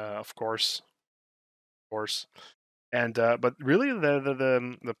 Of course. And but really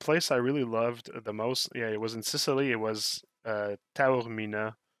the place I really loved the most, yeah, it was in Sicily. It was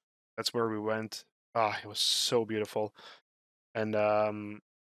Taormina. That's where we went. Ah, it was so beautiful. And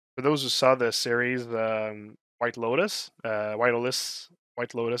for those who saw the series, White Lotus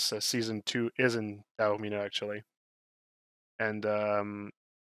season 2 is in Taormina actually. And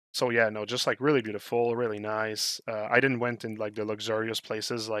so yeah, no, just like really beautiful, really nice. I didn't went in like the luxurious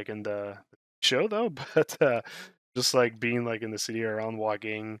places like in the show though, but just like being like in the city around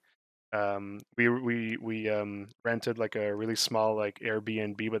walking. We rented like a really small like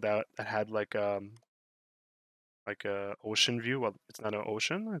Airbnb, but that had like a ocean view. Well, it's not an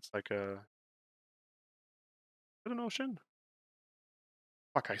ocean. It's like a is it an ocean?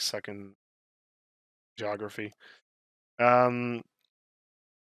 Fuck, I suck in geography. Um,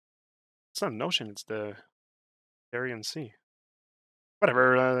 it's not an ocean. It's the Aryan Sea.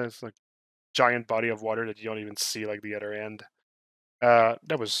 Whatever. It's like giant body of water that you don't even see like the other end.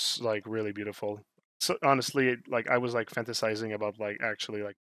 That was like really beautiful. So honestly, like I was like fantasizing about like actually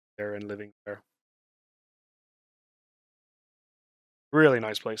like there and living there. Really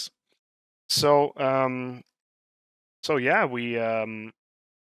nice place. So so yeah,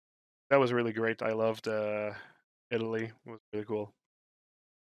 that was really great. I loved Italy. It was really cool.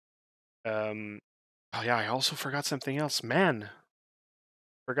 Um, oh yeah, I also forgot something else. Man,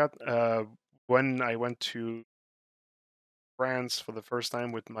 forgot when I went to France for the first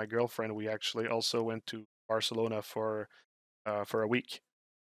time with my girlfriend, we actually also went to Barcelona for a week,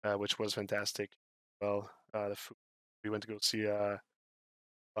 which was fantastic. Well, the food, we went to go see a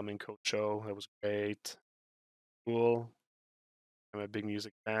flamenco show. It was great, cool. I'm a big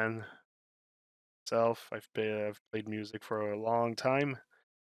music fan myself. I've played music for a long time,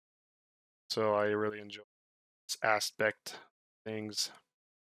 so I really enjoy this aspect. Things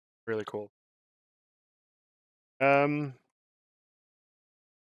really cool. Um,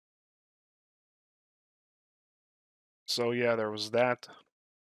 so yeah, there was that.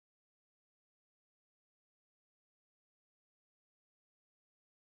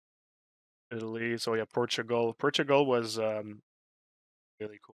 Italy. So yeah, Portugal. Portugal was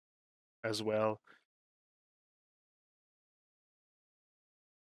really cool as well.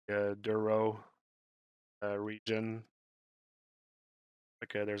 Douro region.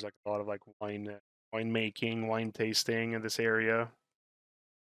 Like there's like a lot of like wine making, wine tasting in this area.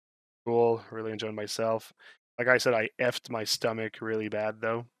 Cool. Really enjoyed myself. Like I said, I effed my stomach really bad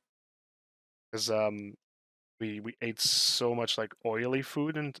though, because we ate so much like oily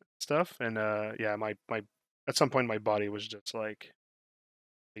food and stuff, and yeah, my at some point my body was just like,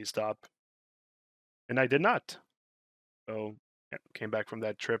 please stop, and I did not. So yeah, came back from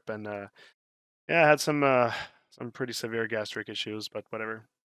that trip and yeah, I had some pretty severe gastric issues, but whatever,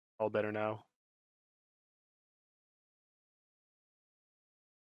 all better now.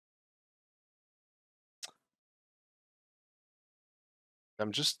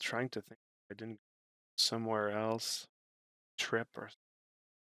 I'm just trying to think. I didn't go somewhere else trip or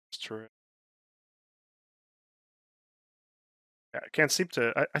trip. Yeah, I can't seem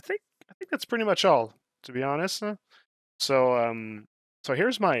to. I think that's pretty much all, to be honest. So so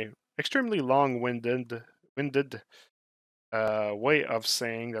here's my extremely long-winded way of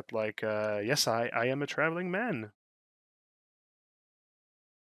saying that, like, yes, I am a traveling man,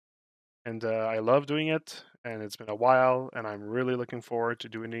 and I love doing it, and it's been a while, and I'm really looking forward to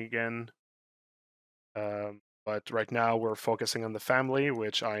doing it again. But right now we're focusing on the family,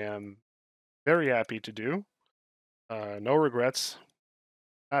 which I am very happy to do. No regrets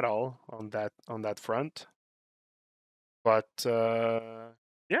at all on that front. But yeah,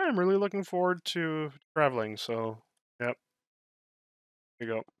 I'm really looking forward to traveling. So yep, there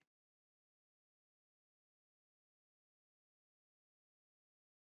you go.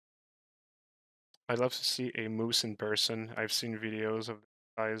 I'd love to see a moose in person. I've seen videos of the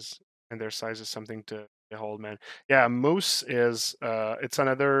size, and their size is something to behold, man. Yeah, moose is it's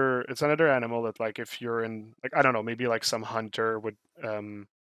another animal that, like, if you're in, like, I don't know, maybe like some hunter would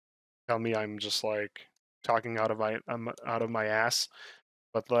tell me I'm just like talking out of my ass,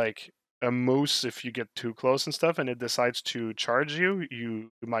 but like a moose, if you get too close and stuff and it decides to charge you,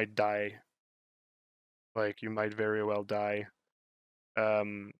 you might die. Like, you might very well die.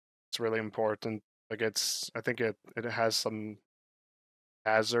 Um, it's really important. Like, I think it has some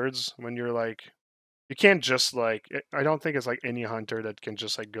hazards when you're like, you can't just like, I don't think it's like any hunter that can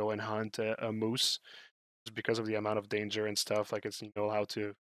just like go and hunt a moose just because of the amount of danger and stuff. Like, it's, how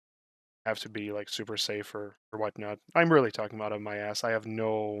to have to be like super safe or whatnot. I'm really talking out of my ass. I have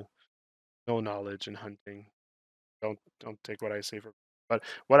no knowledge in hunting. Don't take what I say for. But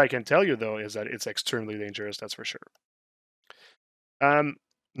what I can tell you though is that it's extremely dangerous. That's for sure. Um,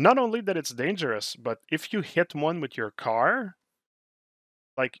 Not only that it's dangerous, but if you hit one with your car,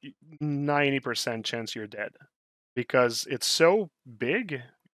 like 90% chance you're dead because it's so big,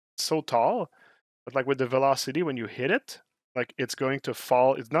 so tall, but like with the velocity when you hit it, like it's going to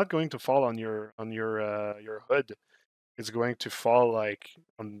fall. It's not going to fall on your hood. It's going to fall like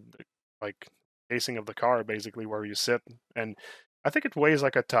on the like casing of the car, basically where you sit. And I think it weighs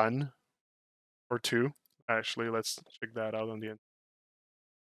like a ton or two. Actually, let's check that out on the end.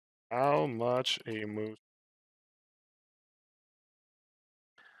 How much a moose?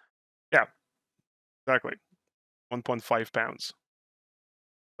 Yeah, exactly. 1.5 pounds.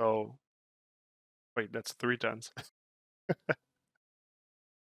 So wait, that's 3 tons.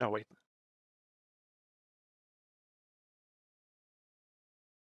 No, wait.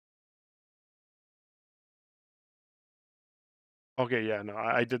 Okay, yeah, no,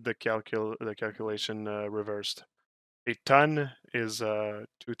 I did the calculation reversed. A ton is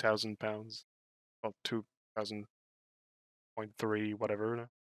 2,000 pounds. Well, 2,000.3 whatever.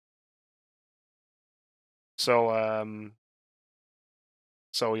 So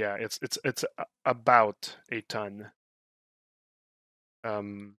so yeah, it's about a ton.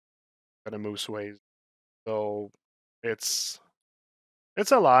 Um that a moose weighs. So it's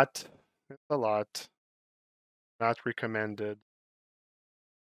it's a lot. It's a lot. Not recommended.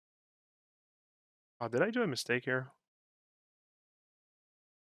 Oh, did I do a mistake here?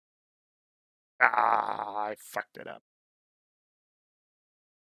 Ah, I fucked it up.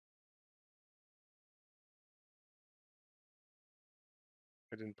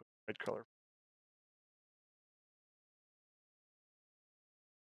 I didn't put the right color.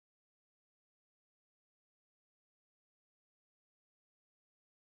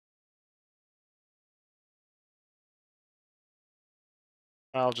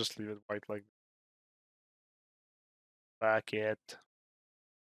 I'll just leave it white like back it.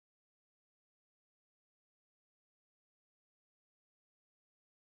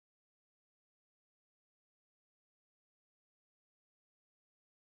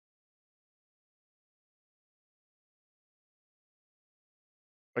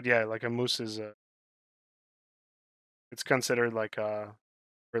 But yeah, like a moose is it's considered like a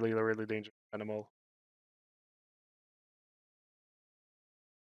really, really dangerous animal.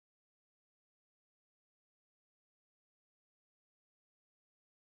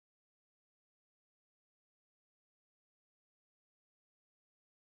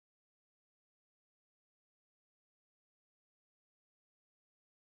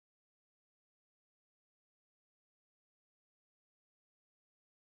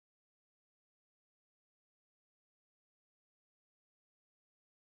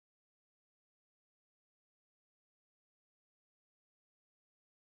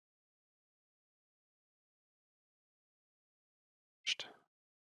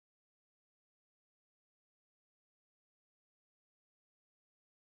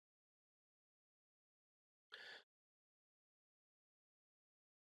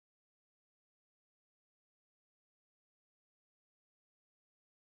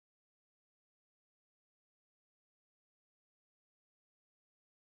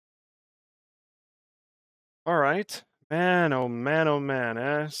 All right. Man, oh man, oh man,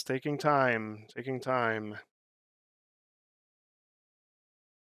 it's taking time, taking time.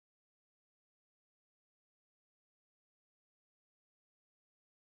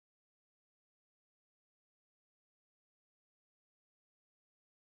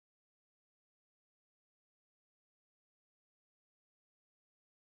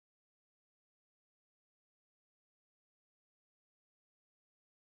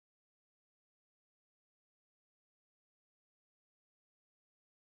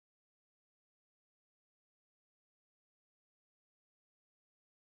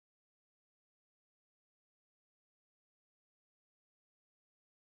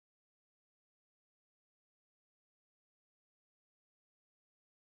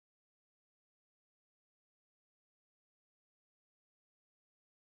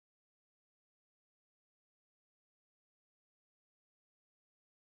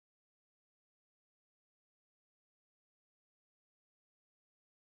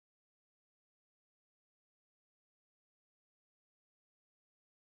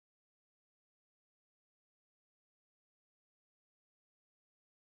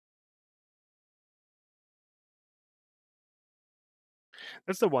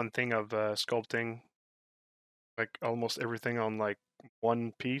 That's the one thing of sculpting, like almost everything on like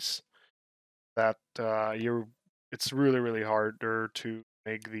one piece, that it's really, really harder to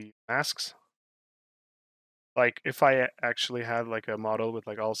make the masks. Like if I actually had like a model with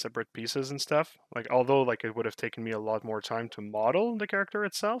like all separate pieces and stuff, like although like it would have taken me a lot more time to model the character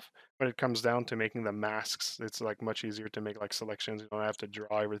itself, when it comes down to making the masks, it's like much easier to make like selections. You don't have to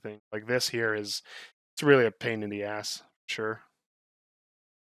draw everything. Like this here is it's really a pain in the ass, sure.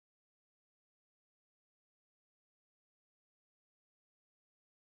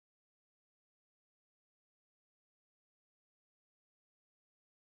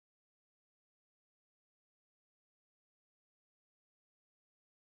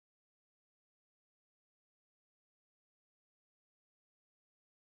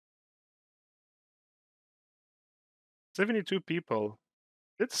 72 people.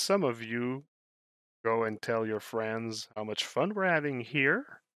 Did some of you go and tell your friends how much fun we're having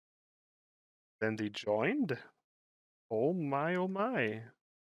here? Then they joined? Oh my, oh my.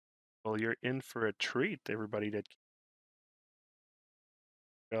 Well, you're in for a treat, everybody, that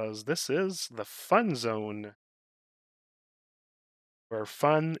because this is the fun zone where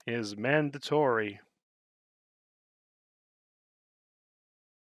fun is mandatory.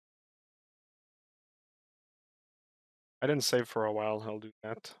 I didn't save for a while. I'll do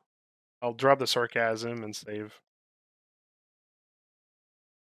that. I'll drop the sarcasm and save.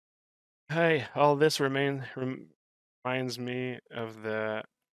 Hey, all this reminds me of the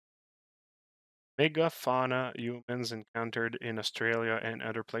Megafauna humans encountered in Australia and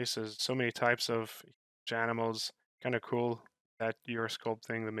other places. So many types of animals. Kind of cool that you're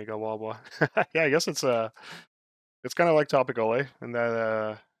sculpting the Megawawa. Yeah, I guess it's kind of like topical, eh? In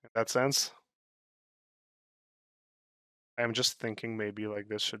that sense. I'm just thinking maybe like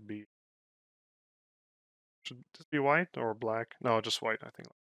this should this be white or black? No, just white. I think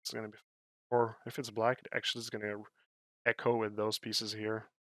it's gonna be. Or if it's black, it actually is gonna echo with those pieces here.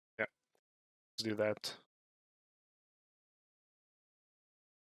 Yeah, let's do that.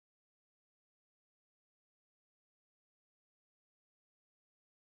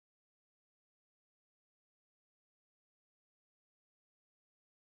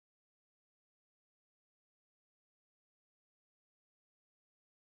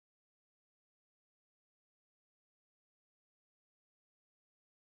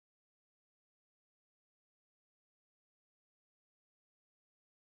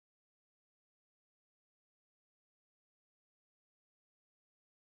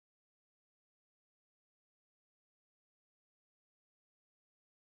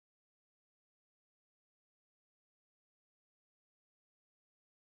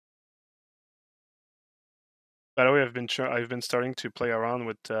 By the way, I've been starting to play around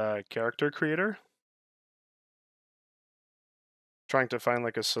with character creator, trying to find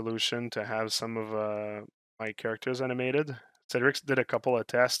like a solution to have some of my characters animated. Cedric did a couple of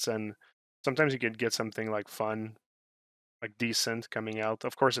tests, and sometimes you could get something like fun, like decent coming out.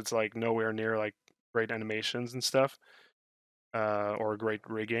 Of course, it's like nowhere near like great animations and stuff, or great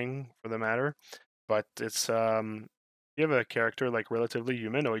rigging for the matter. But it's you have a character like relatively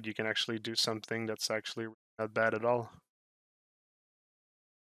humanoid, you can actually do something that's actually not bad at all.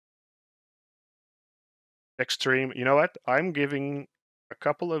 Extreme. You know what? I'm giving a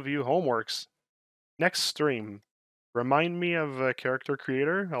couple of you homeworks. Next stream, remind me of a character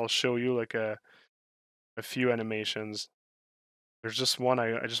creator. I'll show you like a few animations. There's just one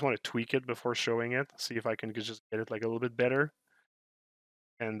I just want to tweak it before showing it, see if I can just get it like a little bit better,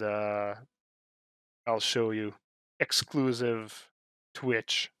 and I'll show you exclusive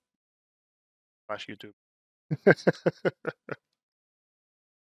Twitch slash YouTube.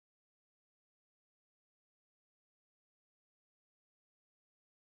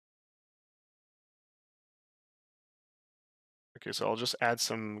 Okay, so I'll just add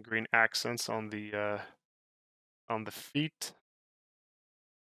some green accents on the feet.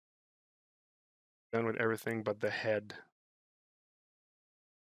 Done with everything but the head.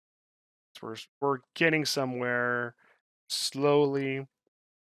 So we're getting somewhere slowly,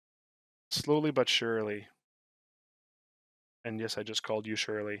 slowly but surely. And yes, I just called you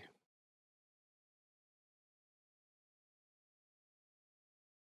Shirley.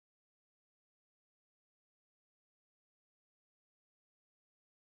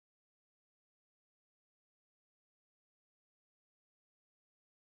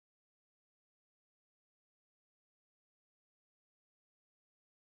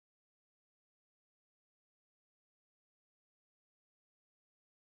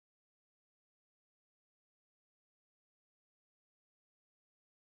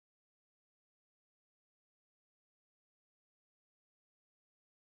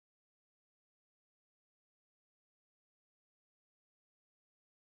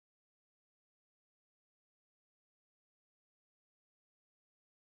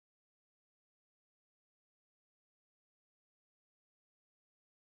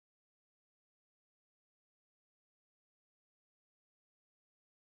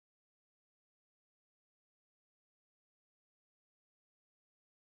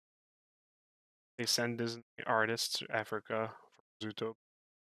 They send Disney artists to Africa for Zootopia.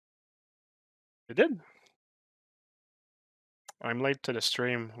 They did. I'm late to the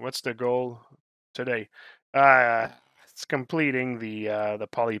stream. What's the goal today? Uh, it's completing the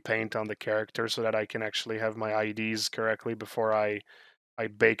poly paint on the character so that I can actually have my IDs correctly before I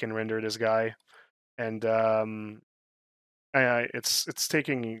bake and render this guy. And it's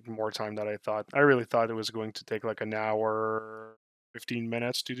taking more time than I thought. I really thought it was going to take like an hour, 15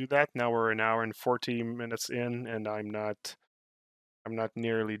 minutes to do that. Now we're an hour and 40 minutes in, and I'm not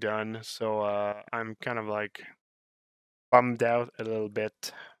nearly done. So I'm kind of like bummed out a little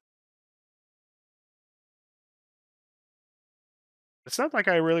bit. It's not like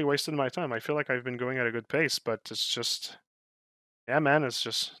I really wasted my time. I feel like I've been going at a good pace, but it's just, yeah, man, it's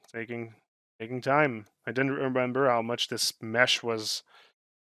just taking time. I didn't remember how much this mesh was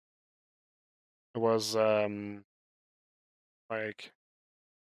like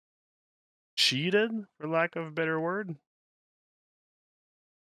cheated, for lack of a better word.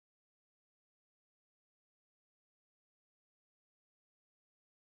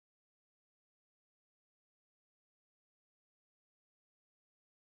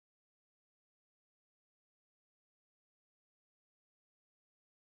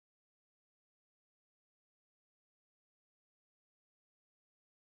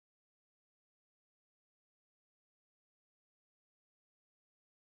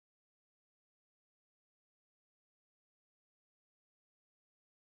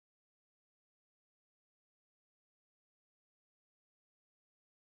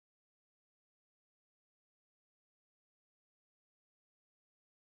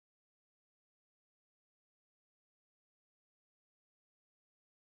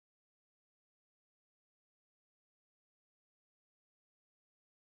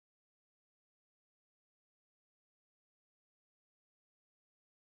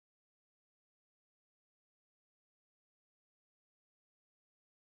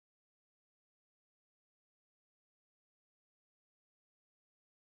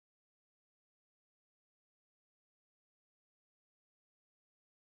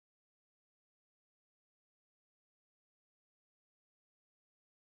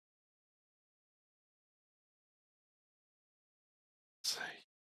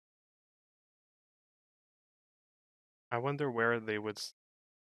 I wonder where they would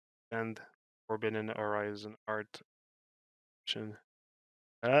send Forbidden Horizon art option.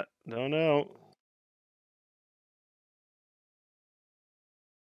 Don't know.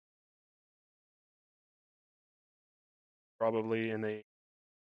 Probably in a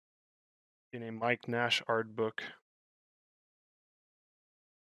Mike Nash art book.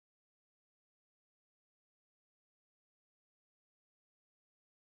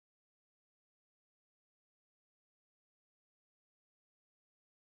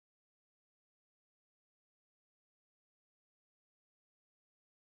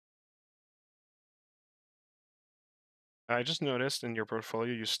 I just noticed in your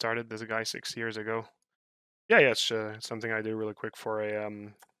portfolio you started this guy 6 years ago. Yeah, yeah, it's something I do really quick for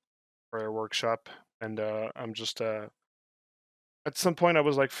a workshop, and I'm just at some point I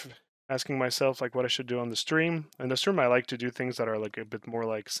was like asking myself like what I should do on the stream. And the stream I like to do things that are like a bit more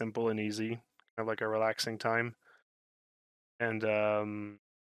like simple and easy, kind of like a relaxing time. And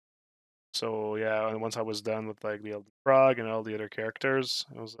so yeah, and once I was done with like the frog and all the other characters,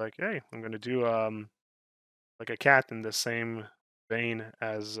 I was like, hey, I'm gonna do like a cat in the same vein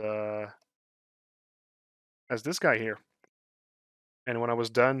as this guy here. And when I was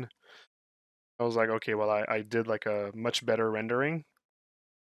done, I was like, okay, well I did like a much better rendering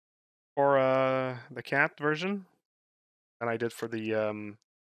for the cat version than I did for the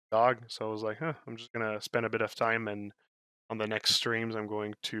dog. So I was like, huh, I'm just gonna spend a bit of time, and on the next streams I'm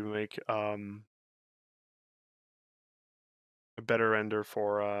going to make a better render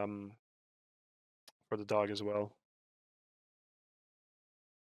for the dog as well.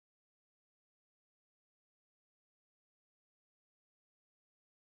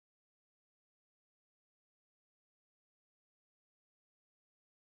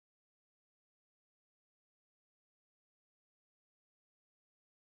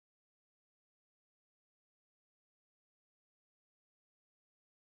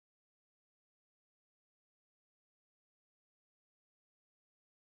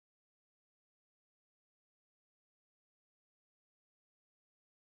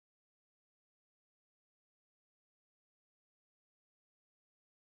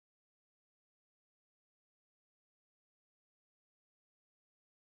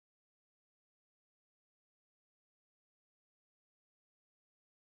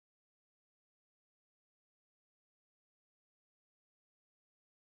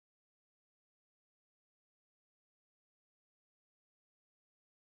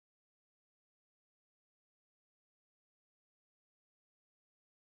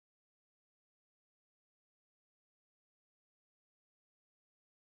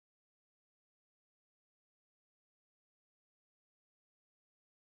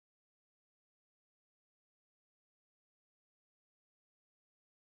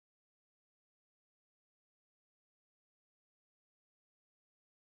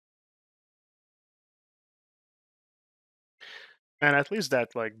 And at least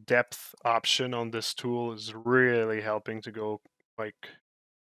that like depth option on this tool is really helping to like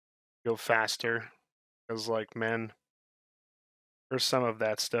go faster. Because like man, for some of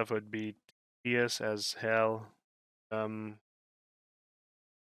that stuff would be tedious as hell. Um,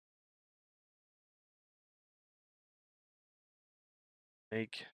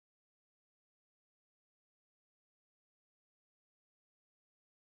 make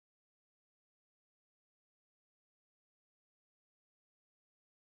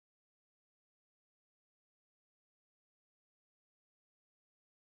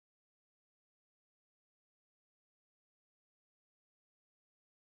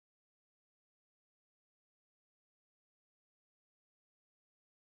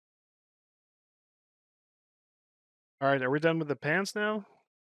All right, are we done with the pants now?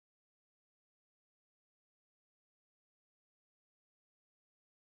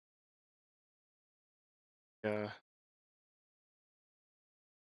 Yeah.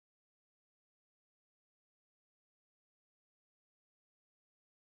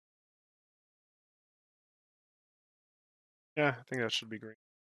 Yeah, I think that should be great.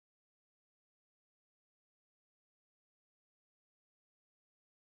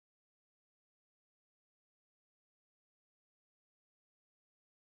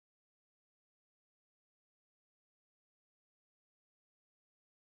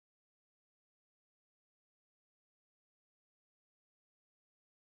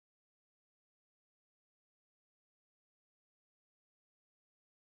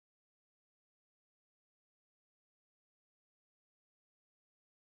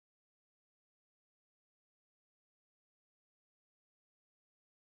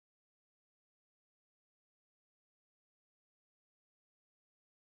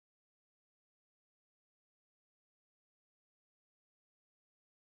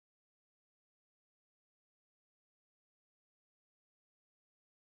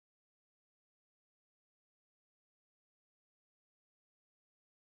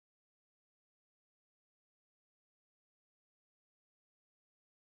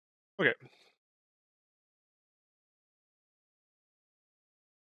 Okay.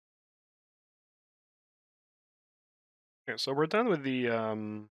 Okay, so we're done with the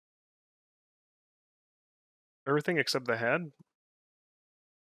everything except the head.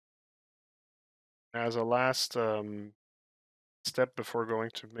 As a last step before going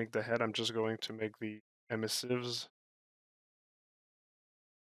to make the head, I'm just going to make the emissives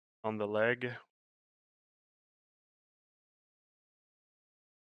on the leg.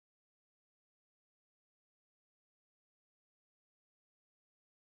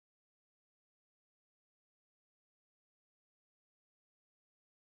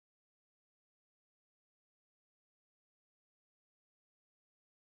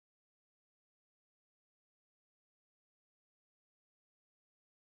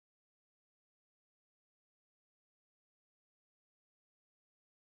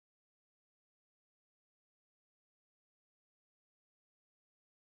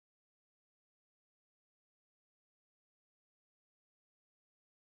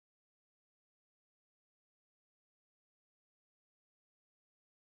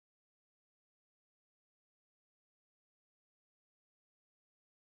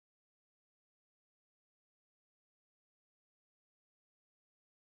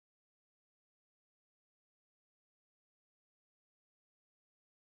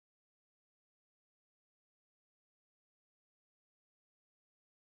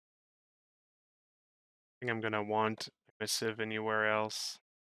 I think I'm gonna want emissive anywhere else.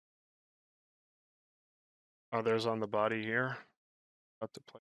 Oh, there's on the body here. About to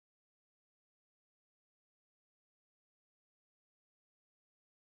play.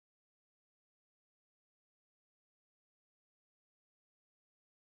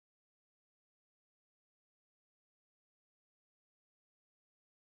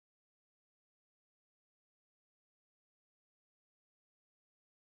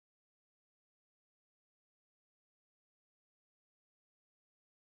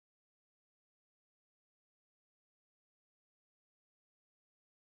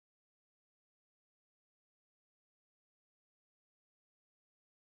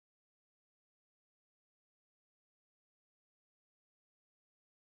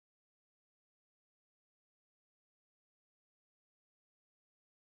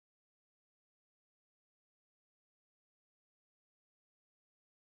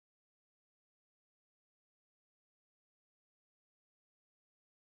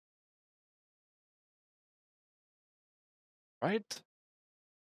 Right?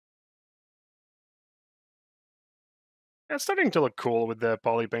 Yeah, it's starting to look cool with the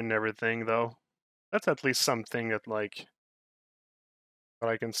polypaint and everything, though. That's at least something that like that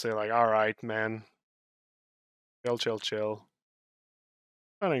I can say like, all right, man, chill, chill, chill.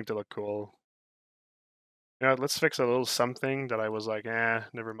 Starting to look cool. Yeah, let's fix a little something that I was like,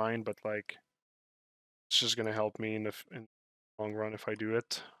 never mind, but like it's just gonna help me in in the long run if I do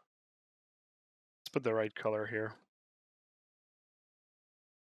it. Let's put the right color here.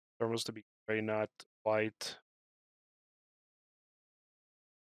 There wants to be gray, not white.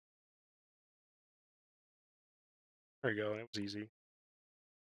 There you go. It was easy.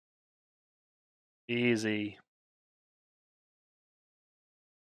 Easy.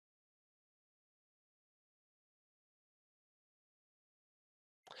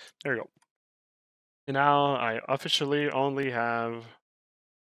 There you go. And now I officially only have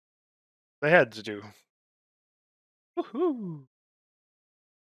the head to do. Woohoo!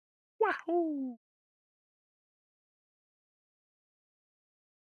 Wahoo!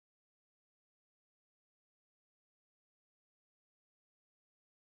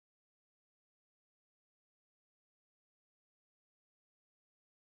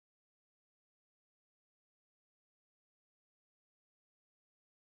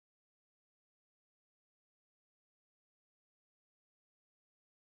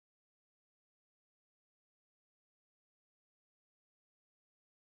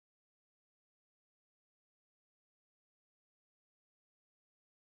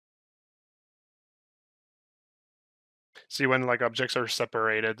 See, when like objects are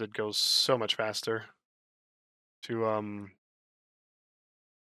separated, it goes so much faster to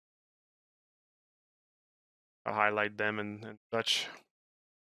highlight them and such.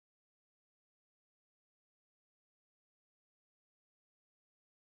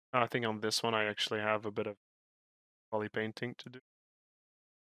 I think on this one I actually have a bit of poly painting to do.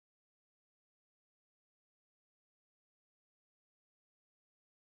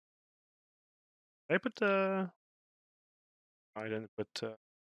 I put I didn't put to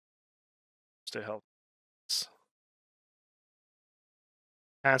help.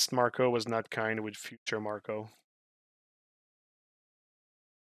 Past Marco was not kind with future Marco.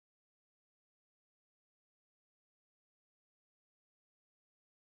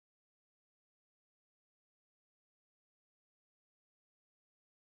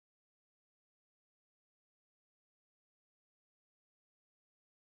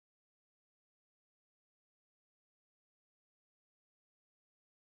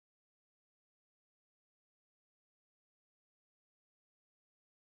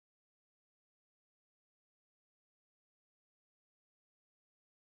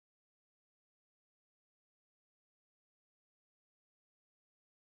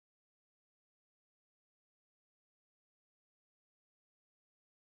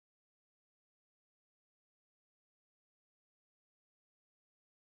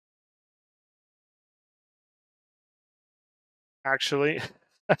 actually,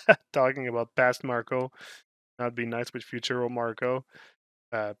 talking about past Marco, not be nice with future Marco.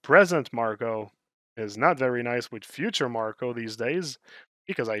 Present Marco is not very nice with future Marco these days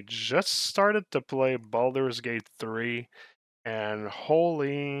because I just started to play Baldur's Gate 3 and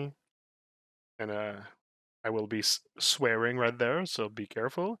holy, and I will be swearing right there, so be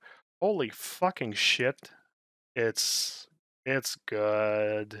careful. Holy fucking shit. It's it's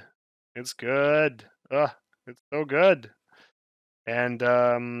good. It's good. Ugh, it's so good. And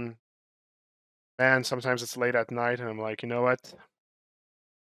man, sometimes it's late at night and I'm like, you know what?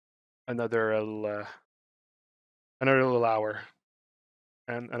 Another another little hour.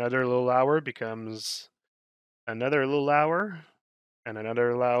 And another little hour becomes another little hour and another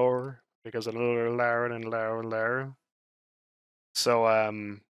little hour because another little hour and another hour and hour. So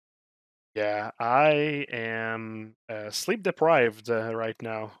yeah, I am sleep deprived right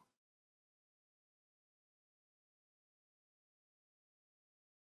now.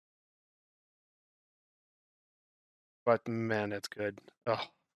 But man, it's good. Oh,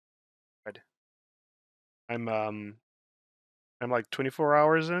 good. I'm um I'm like 24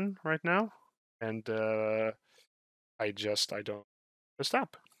 hours in right now, and I don't to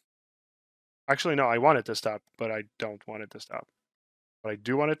stop. Actually, no, I want it to stop, but I don't want it to stop. But I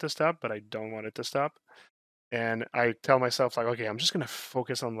do want it to stop, but I don't want it to stop. And I tell myself like, okay, I'm just gonna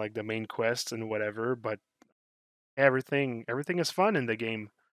focus on like the main quests and whatever. But everything is fun in the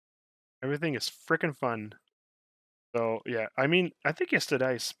game. Everything is freaking fun. So yeah, I mean, I think yesterday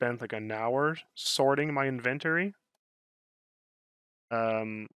I spent like an hour sorting my inventory.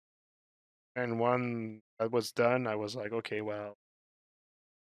 Um, and when that was done, I was like, okay, well,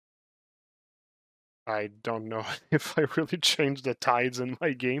 I don't know if I really changed the tides in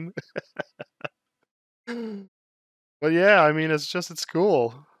my game. But yeah, I mean, it's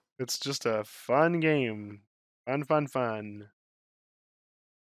cool. It's just a fun game. Fun, fun, fun.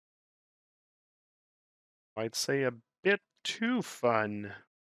 I'd say a bit too fun.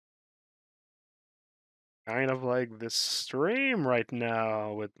 Kind of like this stream right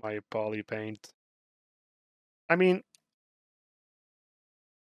now with my polypaint. I mean,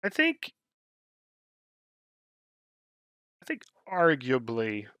 I think I think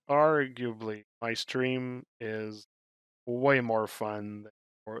arguably, my stream is way more fun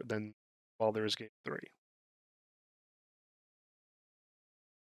than Baldur's Gate 3.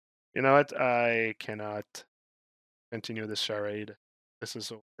 You know what? I cannot continue this charade. This is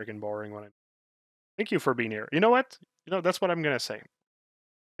so freaking boring when I'm. Thank you for being here. You know what? You know, that's what I'm gonna say.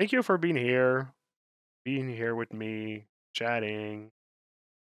 Thank you for being here with me, chatting,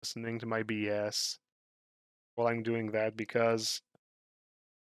 listening to my BS while I'm doing that because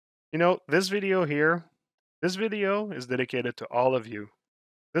you know, this video is dedicated to all of you.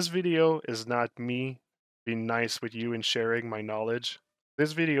 This video is not me being nice with you and sharing my knowledge.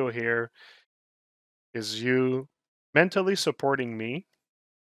 This video here is you mentally supporting me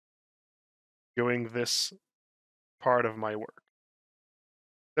doing this part of my work.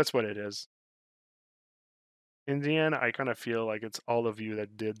 That's what it is. In the end, I kind of feel like it's all of you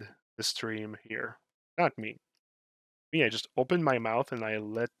that did the stream here, not me. Me, I just opened my mouth and I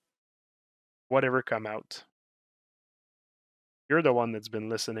let whatever come out. You're the one that's been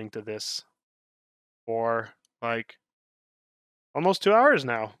listening to this for like almost 2 hours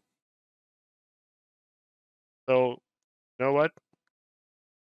now. So, you know what?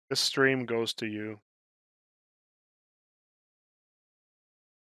 This stream goes to you.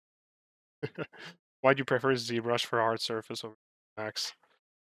 Why do you prefer ZBrush for hard surface over Max?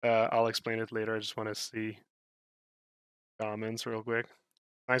 I'll explain it later. I just want to see comments real quick.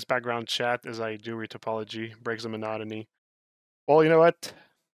 Nice background chat as I do retopology. Breaks the monotony. Well, you know what?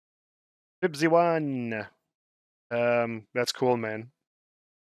 Fibsy1. That's cool, man.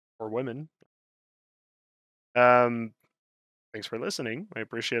 Or women. Um, thanks for listening. I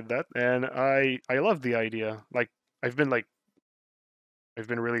appreciate that. And I love the idea. Like I've been like I've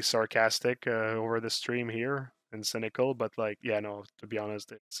been really sarcastic over the stream here and cynical, but like yeah, no, to be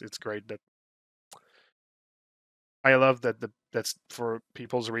honest, it's great that I love that that's for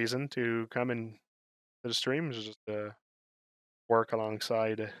people's reason to come in to the stream is just work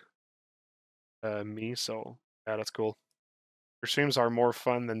alongside me. So yeah, that's cool. Your streams are more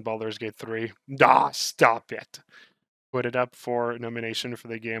fun than Baldur's Gate 3. Ah, stop it. Put it up for nomination for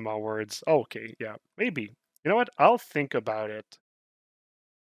the Game Awards. Okay, yeah, maybe. You know what? I'll think about it.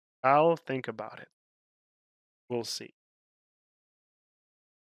 I'll think about it. We'll see.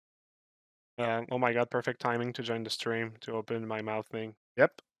 Oh my god, perfect timing to join the stream to open my mouth thing.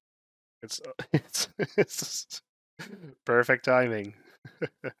 Yep, it's it's perfect timing.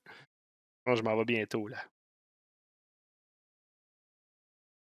 Moi, je m'en vais bientôt là.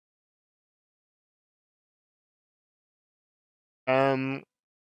 Um,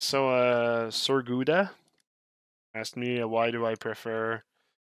 Sorguda asked me why do I prefer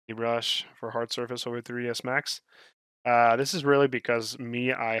Zbrush for hard surface over 3ds Max. This is really because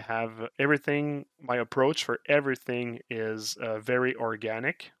me, I have everything. My approach for everything is very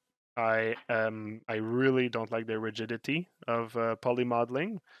organic. I really don't like the rigidity of poly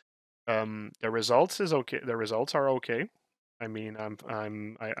modeling. The results is okay. The results are okay. I mean,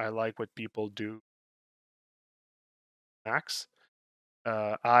 I like what people do max.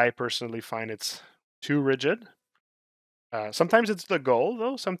 I personally find it's too rigid. Sometimes it's the goal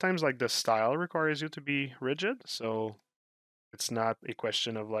though. Sometimes like the style requires you to be rigid. So it's not a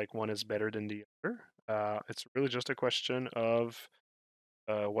question of like one is better than the other. It's really just a question of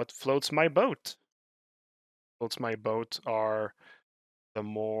what floats my boat. Floats my boat are the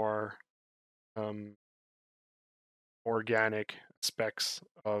more um, organic specs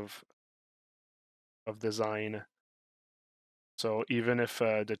of design. So even if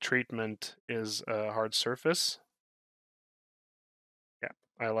the treatment is a hard surface, yeah,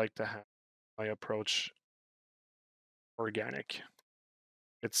 I like to have my approach organic.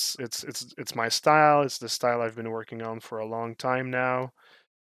 It's my style. It's the style I've been working on for a long time now.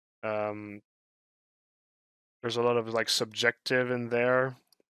 Um, there's a lot of like subjective in there.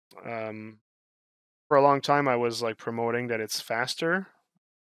 Um, for a long time, I was like promoting that it's faster.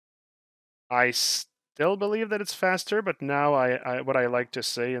 I still believe that it's faster, but now I what I like to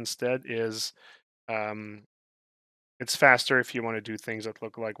say instead is um, it's faster if you want to do things that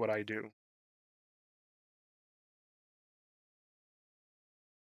look like what I do.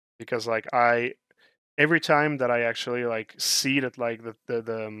 Because like I every time that I actually like see that like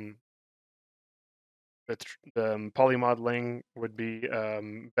the poly modeling would be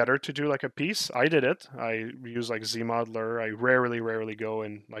better to do like a piece. I did it. I use like Z modeler. I rarely go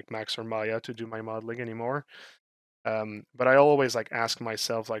in like Max or Maya to do my modeling anymore. But I always like ask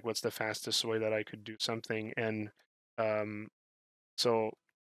myself like what's the fastest way that I could do something, and um, so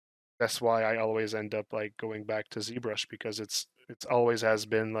that's why I always end up like going back to ZBrush because it's always has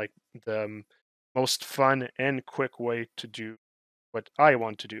been like the most fun and quick way to do what I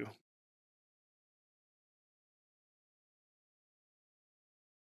want to do.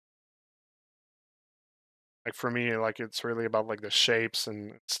 Like for me, like it's really about like the shapes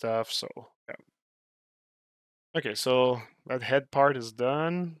and stuff. So yeah. Okay, so that head part is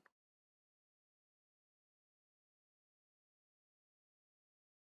done.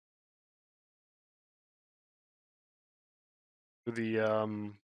 Do the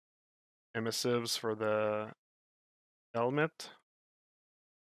emissives for the helmet.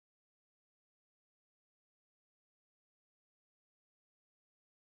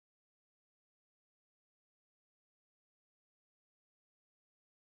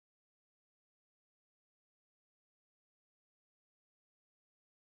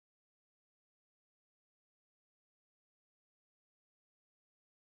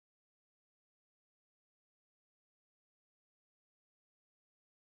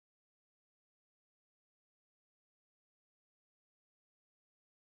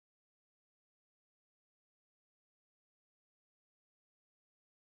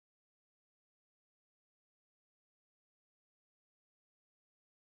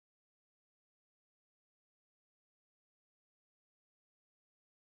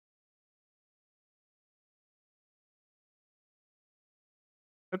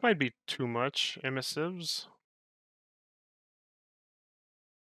 That might be too much emissives.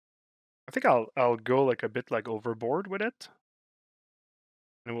 I think I'll go like a bit like overboard with it,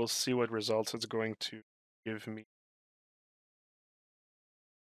 and we'll see what results it's going to give me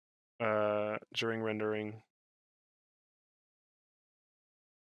during rendering.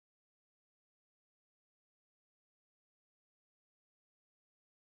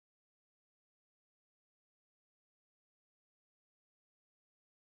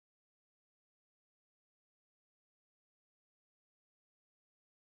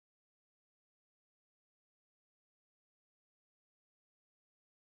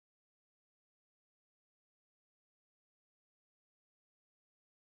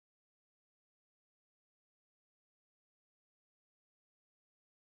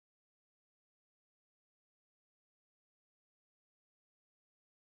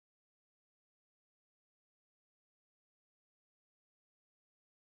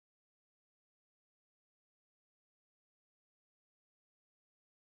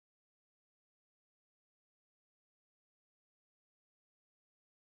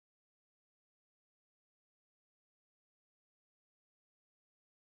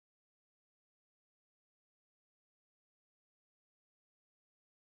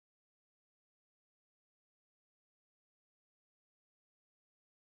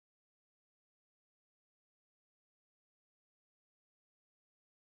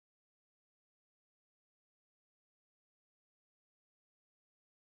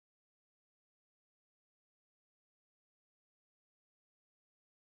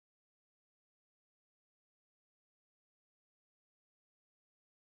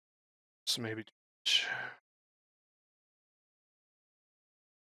 So maybe.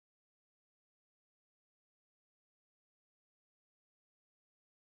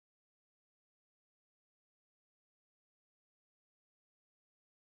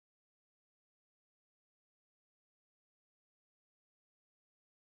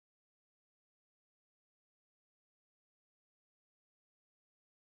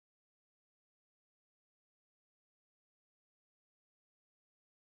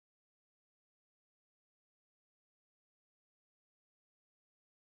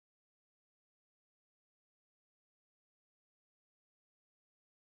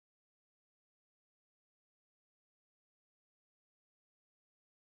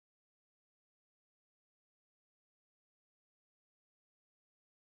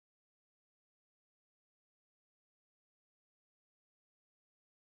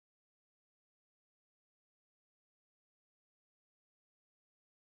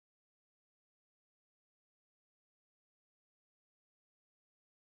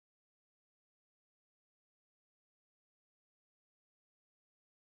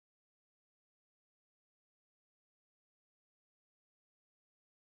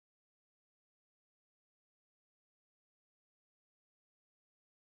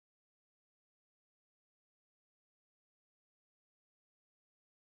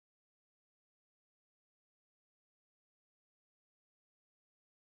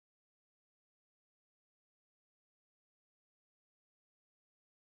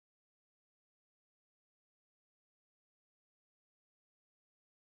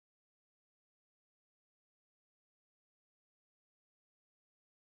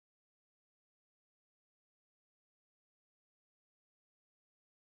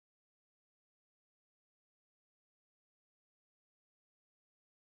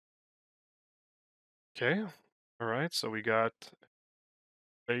 Okay. All right. So we got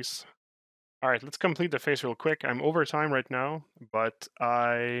face. All right. Let's complete the face real quick. I'm over time right now, but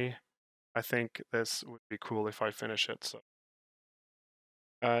I think this would be cool if I finish it. So,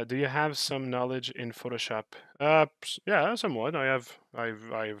 do you have some knowledge in Photoshop? Yeah, somewhat. Yeah,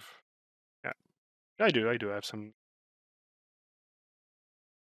 I do have some.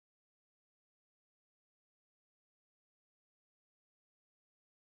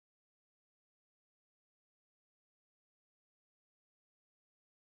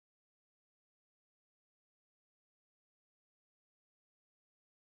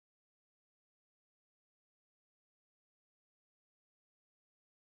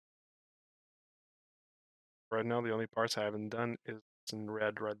 Right now, the only parts I haven't done is in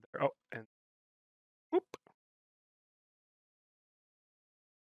red right there. Oh, and whoop.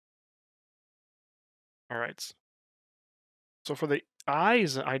 All right. So for the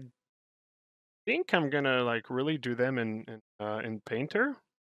eyes, I think I'm gonna like really do them in Painter.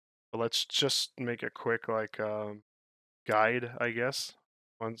 But let's just make a quick like guide, I guess.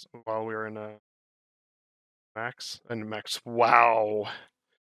 Once while we're in Max and Max. Wow,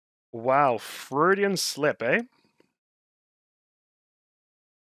 wow, Freudian slip, eh?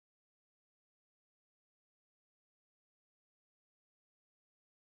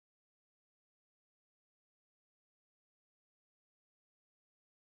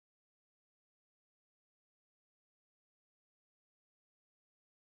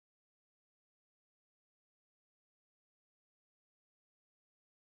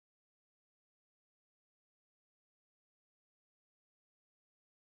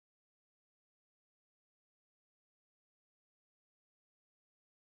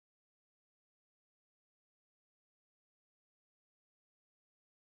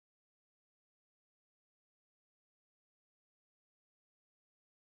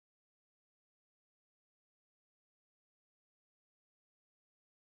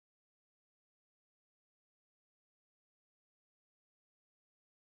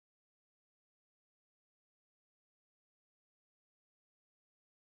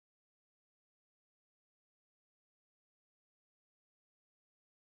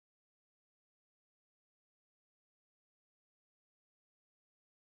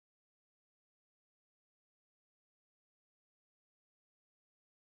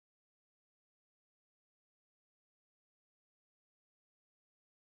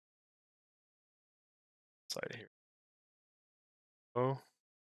 Side here. Oh,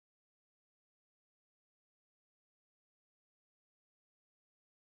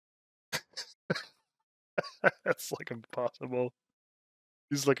 that's like impossible.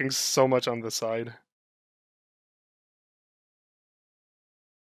 He's looking so much on the side.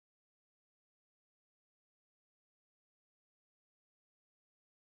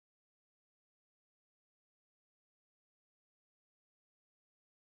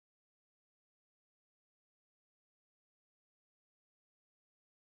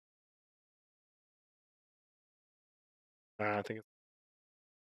 I think it's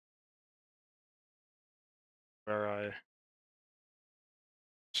where I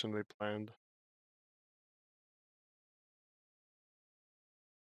originally planned.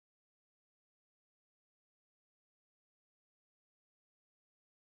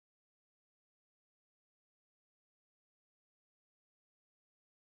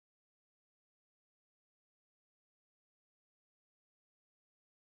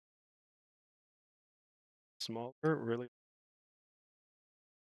 Smaller, really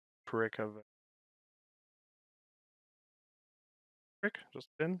prick of a prick, just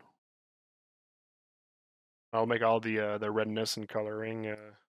thin. I'll make all the redness and coloring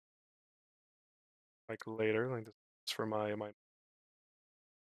like later. Like this is for my.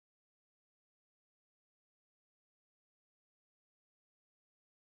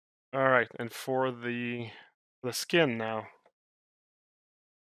 All right, and for the skin now.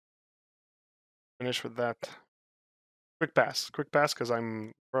 Finish with that. Quick pass, because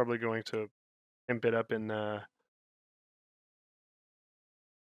I'm probably going to imp it up in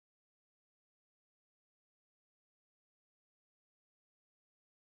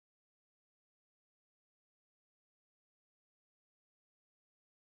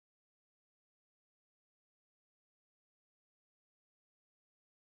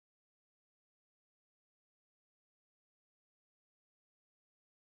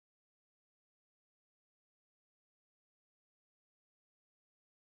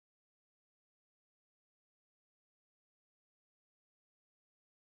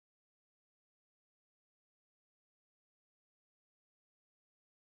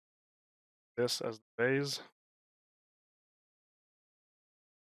this as the base.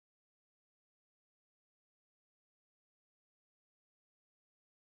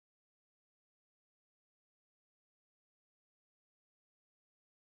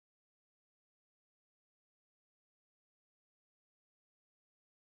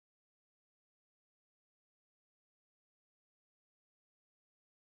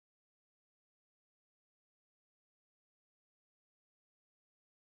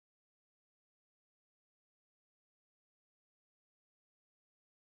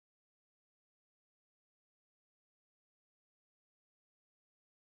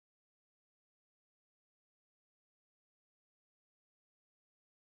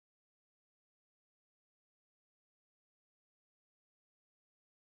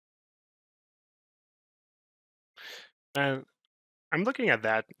 And I'm looking at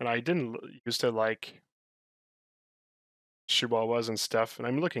that, and I didn't used to like chihuahuas and stuff, and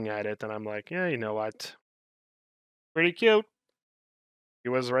I'm looking at it, and I'm like, yeah, you know what? Pretty cute. He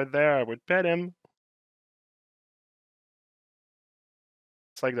was right there. I would pet him.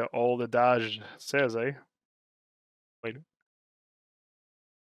 It's like the old adage says, eh? Wait,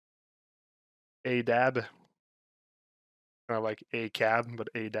 a dab. Not like a cab, but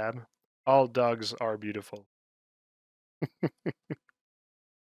a dab. All dogs are beautiful.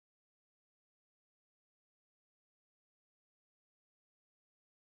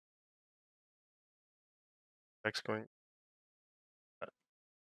 Next going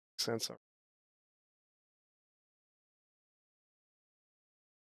sense of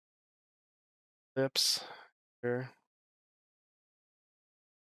lips here.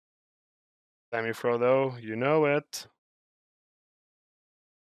 Sammy Frodo, you know it.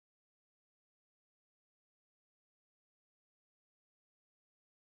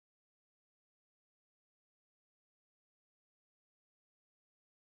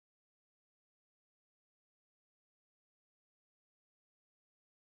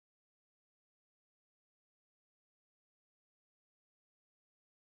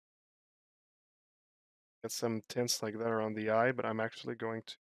 Get some tints like that around the eye, but I'm actually going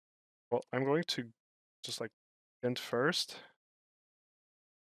to, well, I'm going to just like tint first.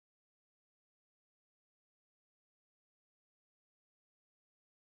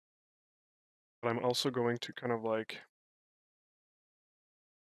 But I'm also going to kind of like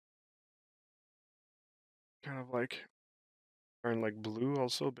turn like blue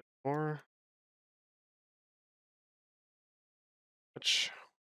also a bit more. Which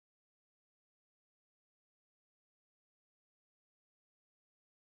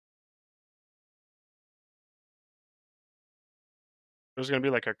there's going to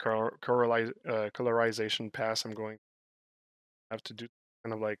be like a colorization pass I'm going to have to do,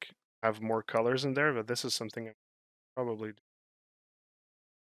 kind of like have more colors in there, but this is something I probably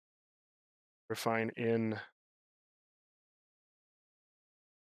refine in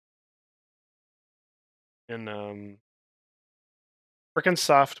freaking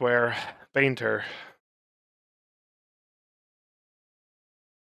software painter.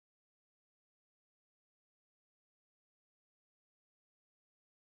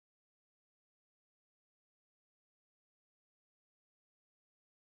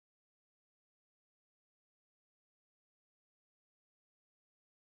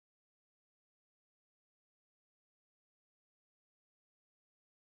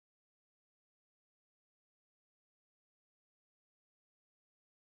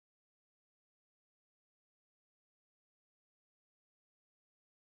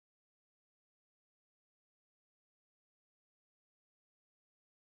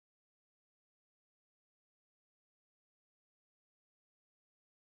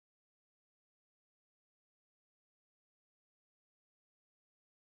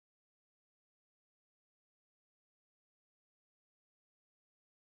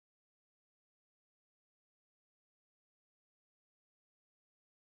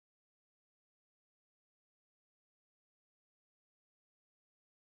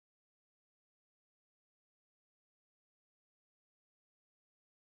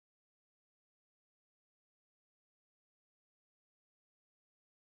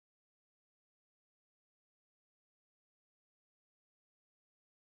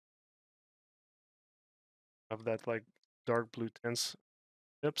 of that like dark blue tints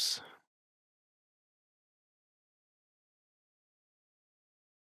tips.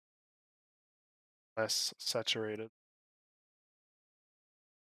 Less saturated.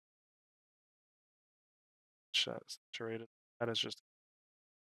 Saturated. That is just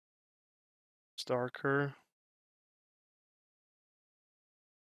darker.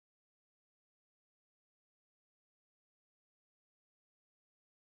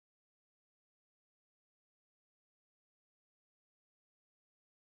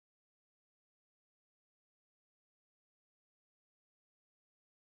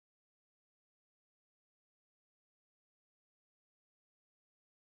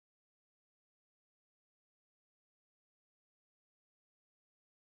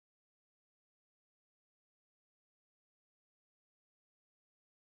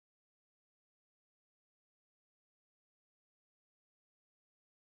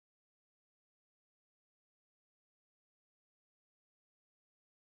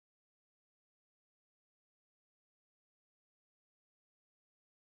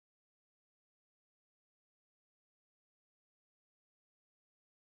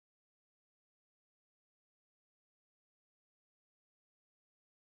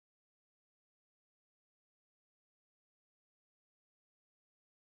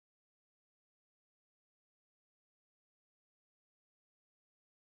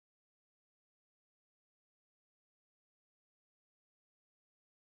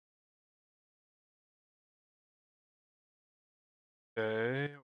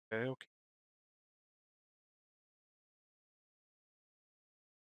 Okay, okay, okay.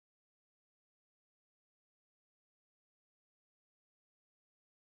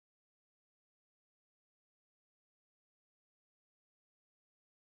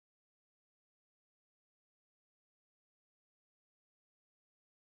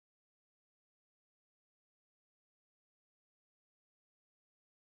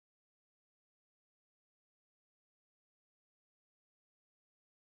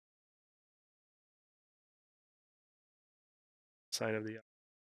 Side of the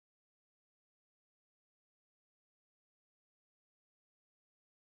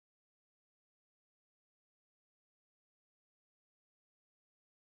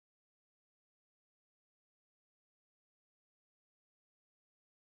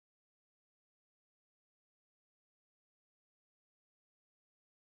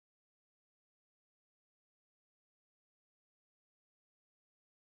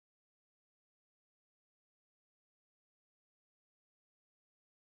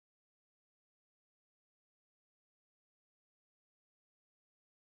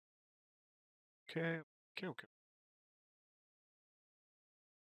okay, okay, okay.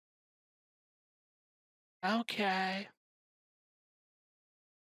 Okay.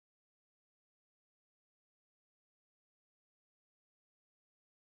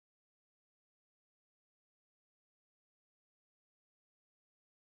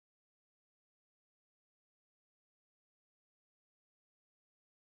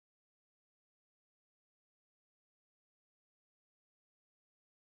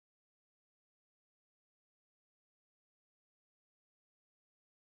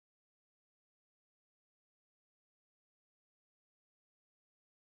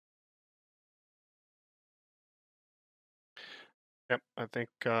 Yep, I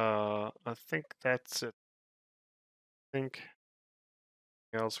think that's it. I think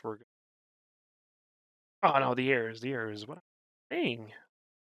else we're oh no, the ears, what thing.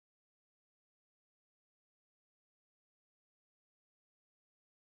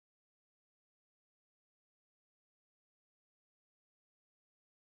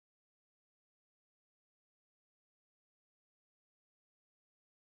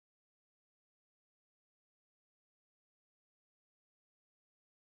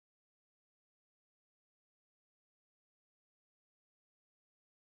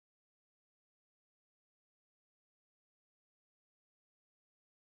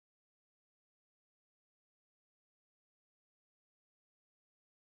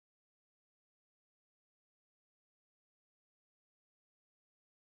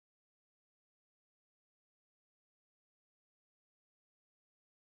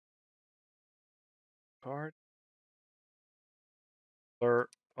 Part, blur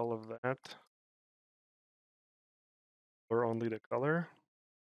all of that. Blur only the color.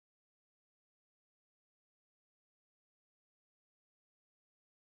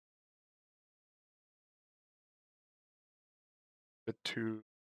 Bit too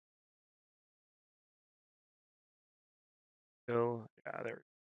still. Yeah, there.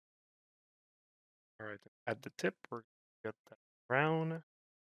 All right. At the tip, we're gonna get that brown.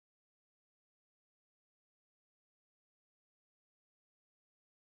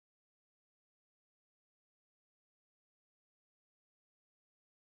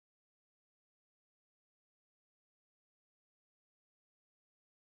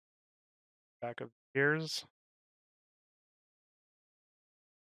 back of the ears.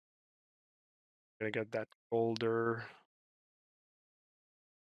 Gonna get that golder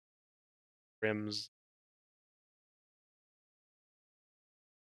rims.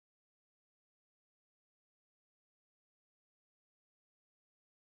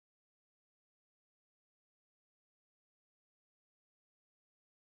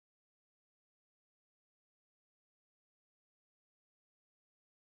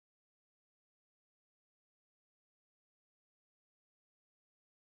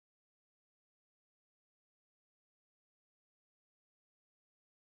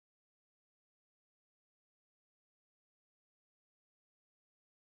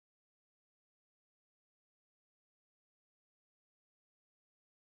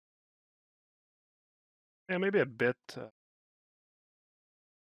 Yeah, maybe a bit.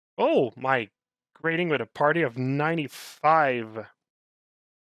 Oh, my grading with a party of 95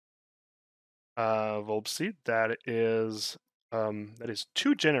 Volpsy. That is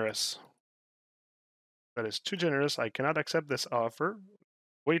too generous. That is too generous. I cannot accept this offer.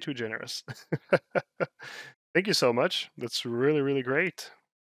 Way too generous. Thank you so much. That's really, really great.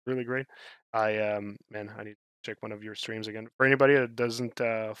 Really great. Man, I need to check one of your streams again. For anybody that doesn't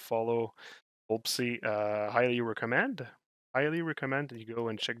follow Volpsy, highly recommend that you go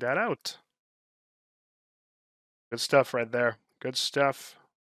and check that out. Good stuff right there. Good stuff.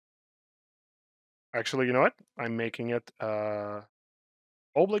 Actually, you know what? I'm making it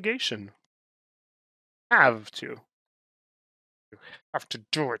obligation. Have to. You have to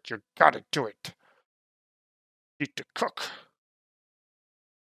do it. You gotta do it. Need to cook.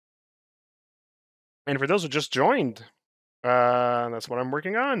 And for those who just joined, that's what I'm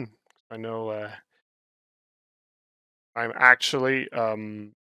working on. I know I'm actually a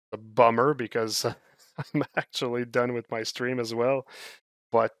bummer because I'm actually done with my stream as well.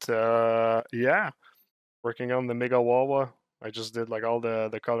 But yeah, working on the Mega Wawa. I just did like all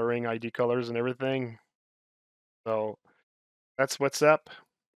the coloring, ID colors, and everything. So that's what's up.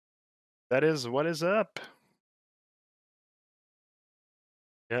 That is what is up.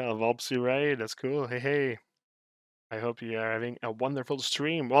 Yeah, Sculpt Soirée. That's cool. Hey, hey. I hope you are having a wonderful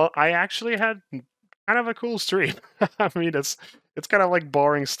stream. Well, I actually had kind of a cool stream. I mean, it's kind of like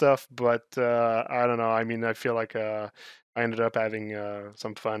boring stuff, but I don't know. I mean, I feel like I ended up having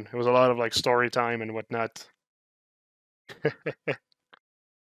some fun. It was a lot of like story time and whatnot.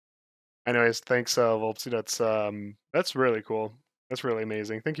 Anyways, thanks, Volpsy. That's really cool. That's really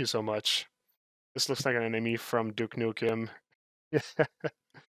amazing. Thank you so much. This looks like an enemy from Duke Nukem. Yeah,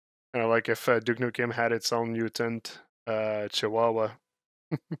 kind of like if Duke Nukem had its own mutant Chihuahua.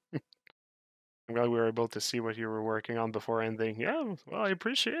 I'm glad we were able to see what you were working on before ending. Yeah, well, I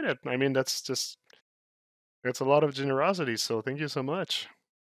appreciate it. I mean, that's a lot of generosity, so thank you so much.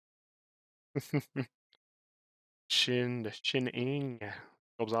 Chin-ing. That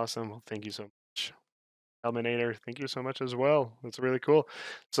was awesome. Well, thank you so much. Elminator, thank you so much as well. That's really cool.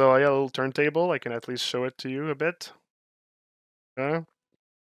 So yeah, a little turntable. I can at least show it to you a bit.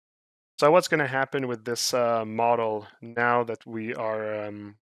 So what's going to happen with this model now that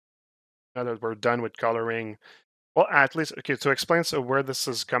now that we're done with coloring? Well, at least okay. To explain where this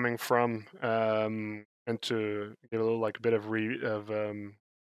is coming from, and to give a little like bit of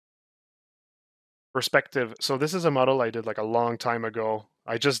perspective. So this is a model I did like a long time ago.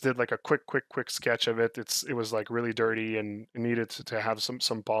 I just did like a quick sketch of it. It was like really dirty and it needed to have some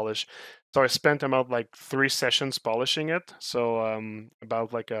polish. So I spent about like 3 sessions polishing it. So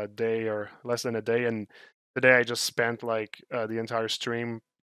about like a day or less than a day. And today I just spent like the entire stream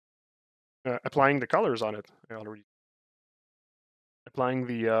applying the colors on it. I already applying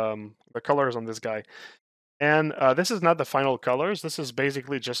the colors on this guy. And this is not the final colors. This is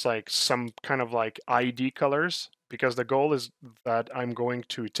basically just like some kind of like ID colors because the goal is that I'm going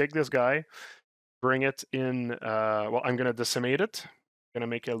to take this guy, bring it in, well, I'm going to decimate it, going to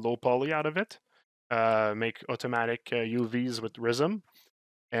make a low poly out of it, make automatic UVs with Rism.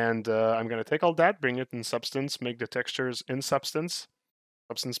 And I'm going to take all that, bring it in Substance, make the textures in Substance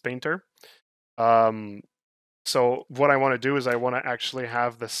Painter. So what I want to do is I want to actually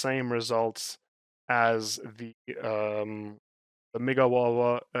have the same results as the Mega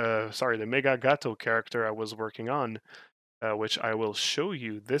Wawa, the Mega Gato character I was working on, which I will show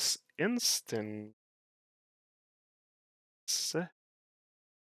you this instant.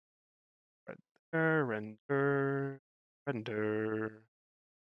 Render.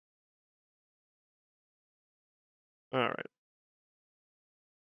 All right.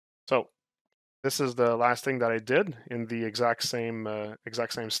 So this is the last thing that I did in the exact same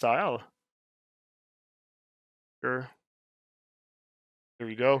style. Here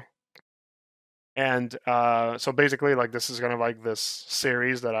we go. And so basically, like this is kind of like this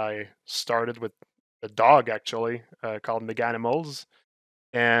series that I started with a dog actually called Meganimals,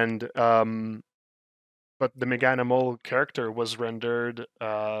 and but the Meganimal character was rendered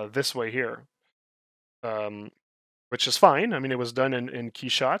this way here, um, which is fine. I mean, it was done in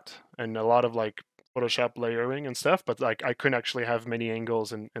Keyshot and a lot of like Photoshop layering and stuff, but like I couldn't actually have many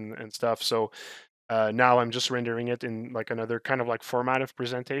angles and stuff. So now I'm just rendering it in like another kind of like format of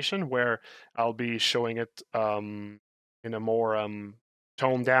presentation where I'll be showing it in a more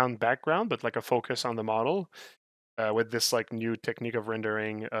toned down background, but like a focus on the model with this like new technique of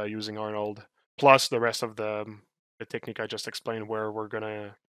rendering using Arnold, plus the rest of the technique I just explained, where we're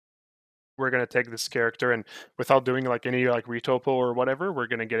gonna take this character and without doing like any like retopo or whatever, we're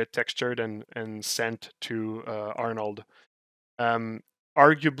gonna get it textured and sent to Arnold. um,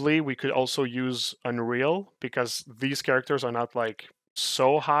 Arguably, we could also use Unreal because these characters are not like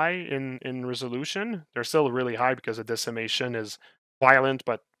so high in resolution. They're still really high because the decimation is violent,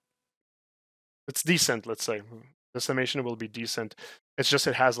 but it's decent. Let's say decimation will be decent. It's just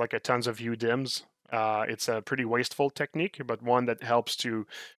it has like a tons of hue dims. It's a pretty wasteful technique, but one that helps to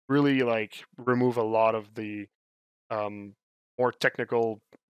really like remove a lot of the um, more technical,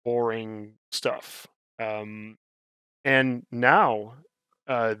 boring stuff. Um, and now,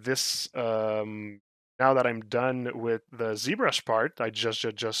 this now that I'm done with the ZBrush part, I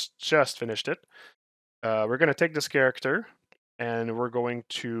just finished it. We're gonna take this character, and we're going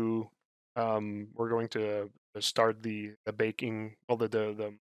to start the baking, well,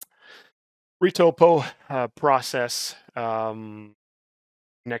 the retopo process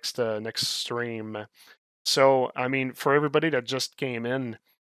next stream. So, I mean, for everybody that just came in,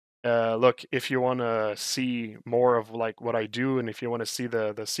 look, if you want to see more of like what I do, and if you want to see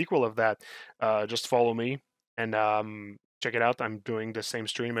the sequel of that, just follow me and check it out. I'm doing the same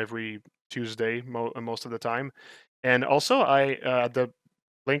stream every Tuesday most of the time. And also, I the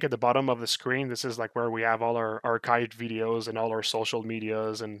link at the bottom of the screen, this is like where we have all our archived videos and all our social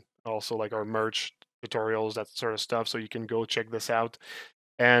medias, and also like our merch tutorials, that sort of stuff. So you can go check this out.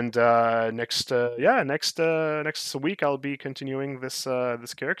 And next week I'll be continuing this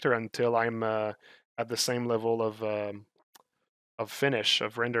character until I'm at the same level of finish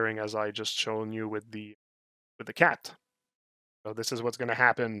of rendering as I just shown you with the cat. So this is what's going to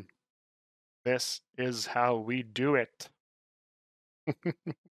happen. This is how we do it.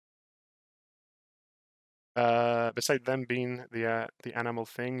 Beside them being the animal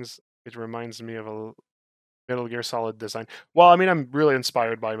things, it reminds me of a Metal Gear Solid design. Well, I mean, I'm really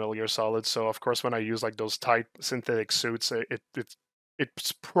inspired by Metal Gear Solid, so of course, when I use like those tight synthetic suits,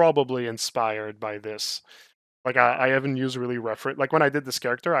 it's probably inspired by this. Like I haven't used really reference. Like when I did this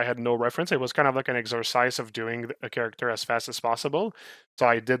character, I had no reference. It was kind of like an exercise of doing a character as fast as possible. So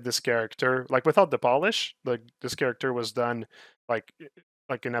I did this character like without the polish. Like this character was done like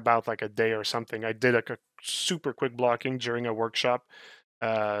like in about like a day or something. I did like a super quick blocking during a workshop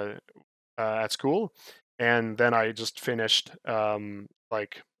uh, at school, and then I just finished.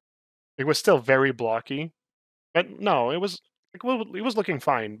 Like it was still very blocky, but no, it was like, well, it was looking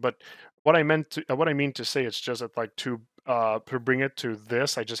fine. But what I mean to say, it's just that like to bring it to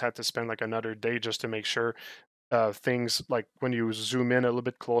this, I just had to spend like another day just to make sure things like when you zoom in a little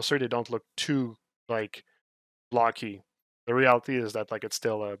bit closer, they don't look too like blocky. The reality is that like it's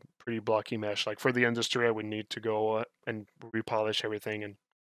still a pretty blocky mesh. Like for the industry, I would need to go and repolish everything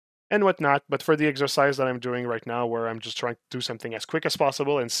and whatnot. But for the exercise that I'm doing right now, where I'm just trying to do something as quick as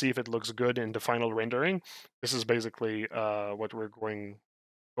possible and see if it looks good in the final rendering, this is basically what we're going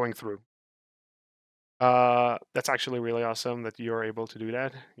through. That's actually really awesome that you're able to do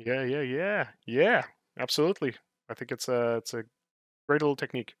that. Yeah. Absolutely. I think it's a great little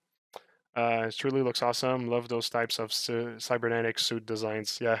technique. It truly looks awesome. Love those types of cybernetic suit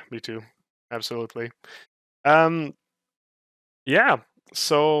designs. Yeah, me too. Absolutely. Um, yeah.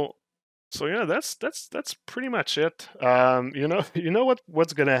 So yeah, that's pretty much it. You know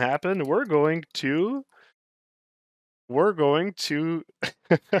what's gonna happen? We're going to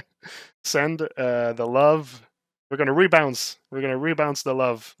send the love. We're gonna rebounce. We're gonna rebounce the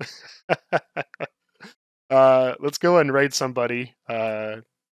love. Let's go and raid somebody.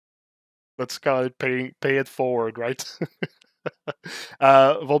 Let's call it pay it forward, right?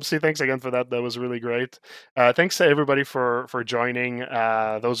 Volpsy, thanks again for that. That was really great. Thanks to everybody for joining.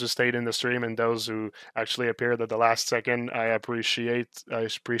 Those who stayed in the stream and those who actually appeared at the last second. I appreciate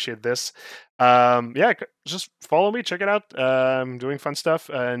this. Yeah, just follow me. Check it out. Doing fun stuff,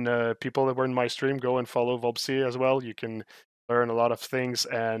 and people that were in my stream, go and follow Volpsy as well. You can learn a lot of things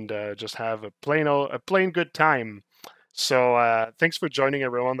and just have a plain good time. So thanks for joining,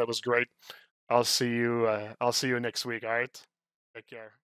 everyone. That was great. I'll see you. I'll see you next week. All right. Take care.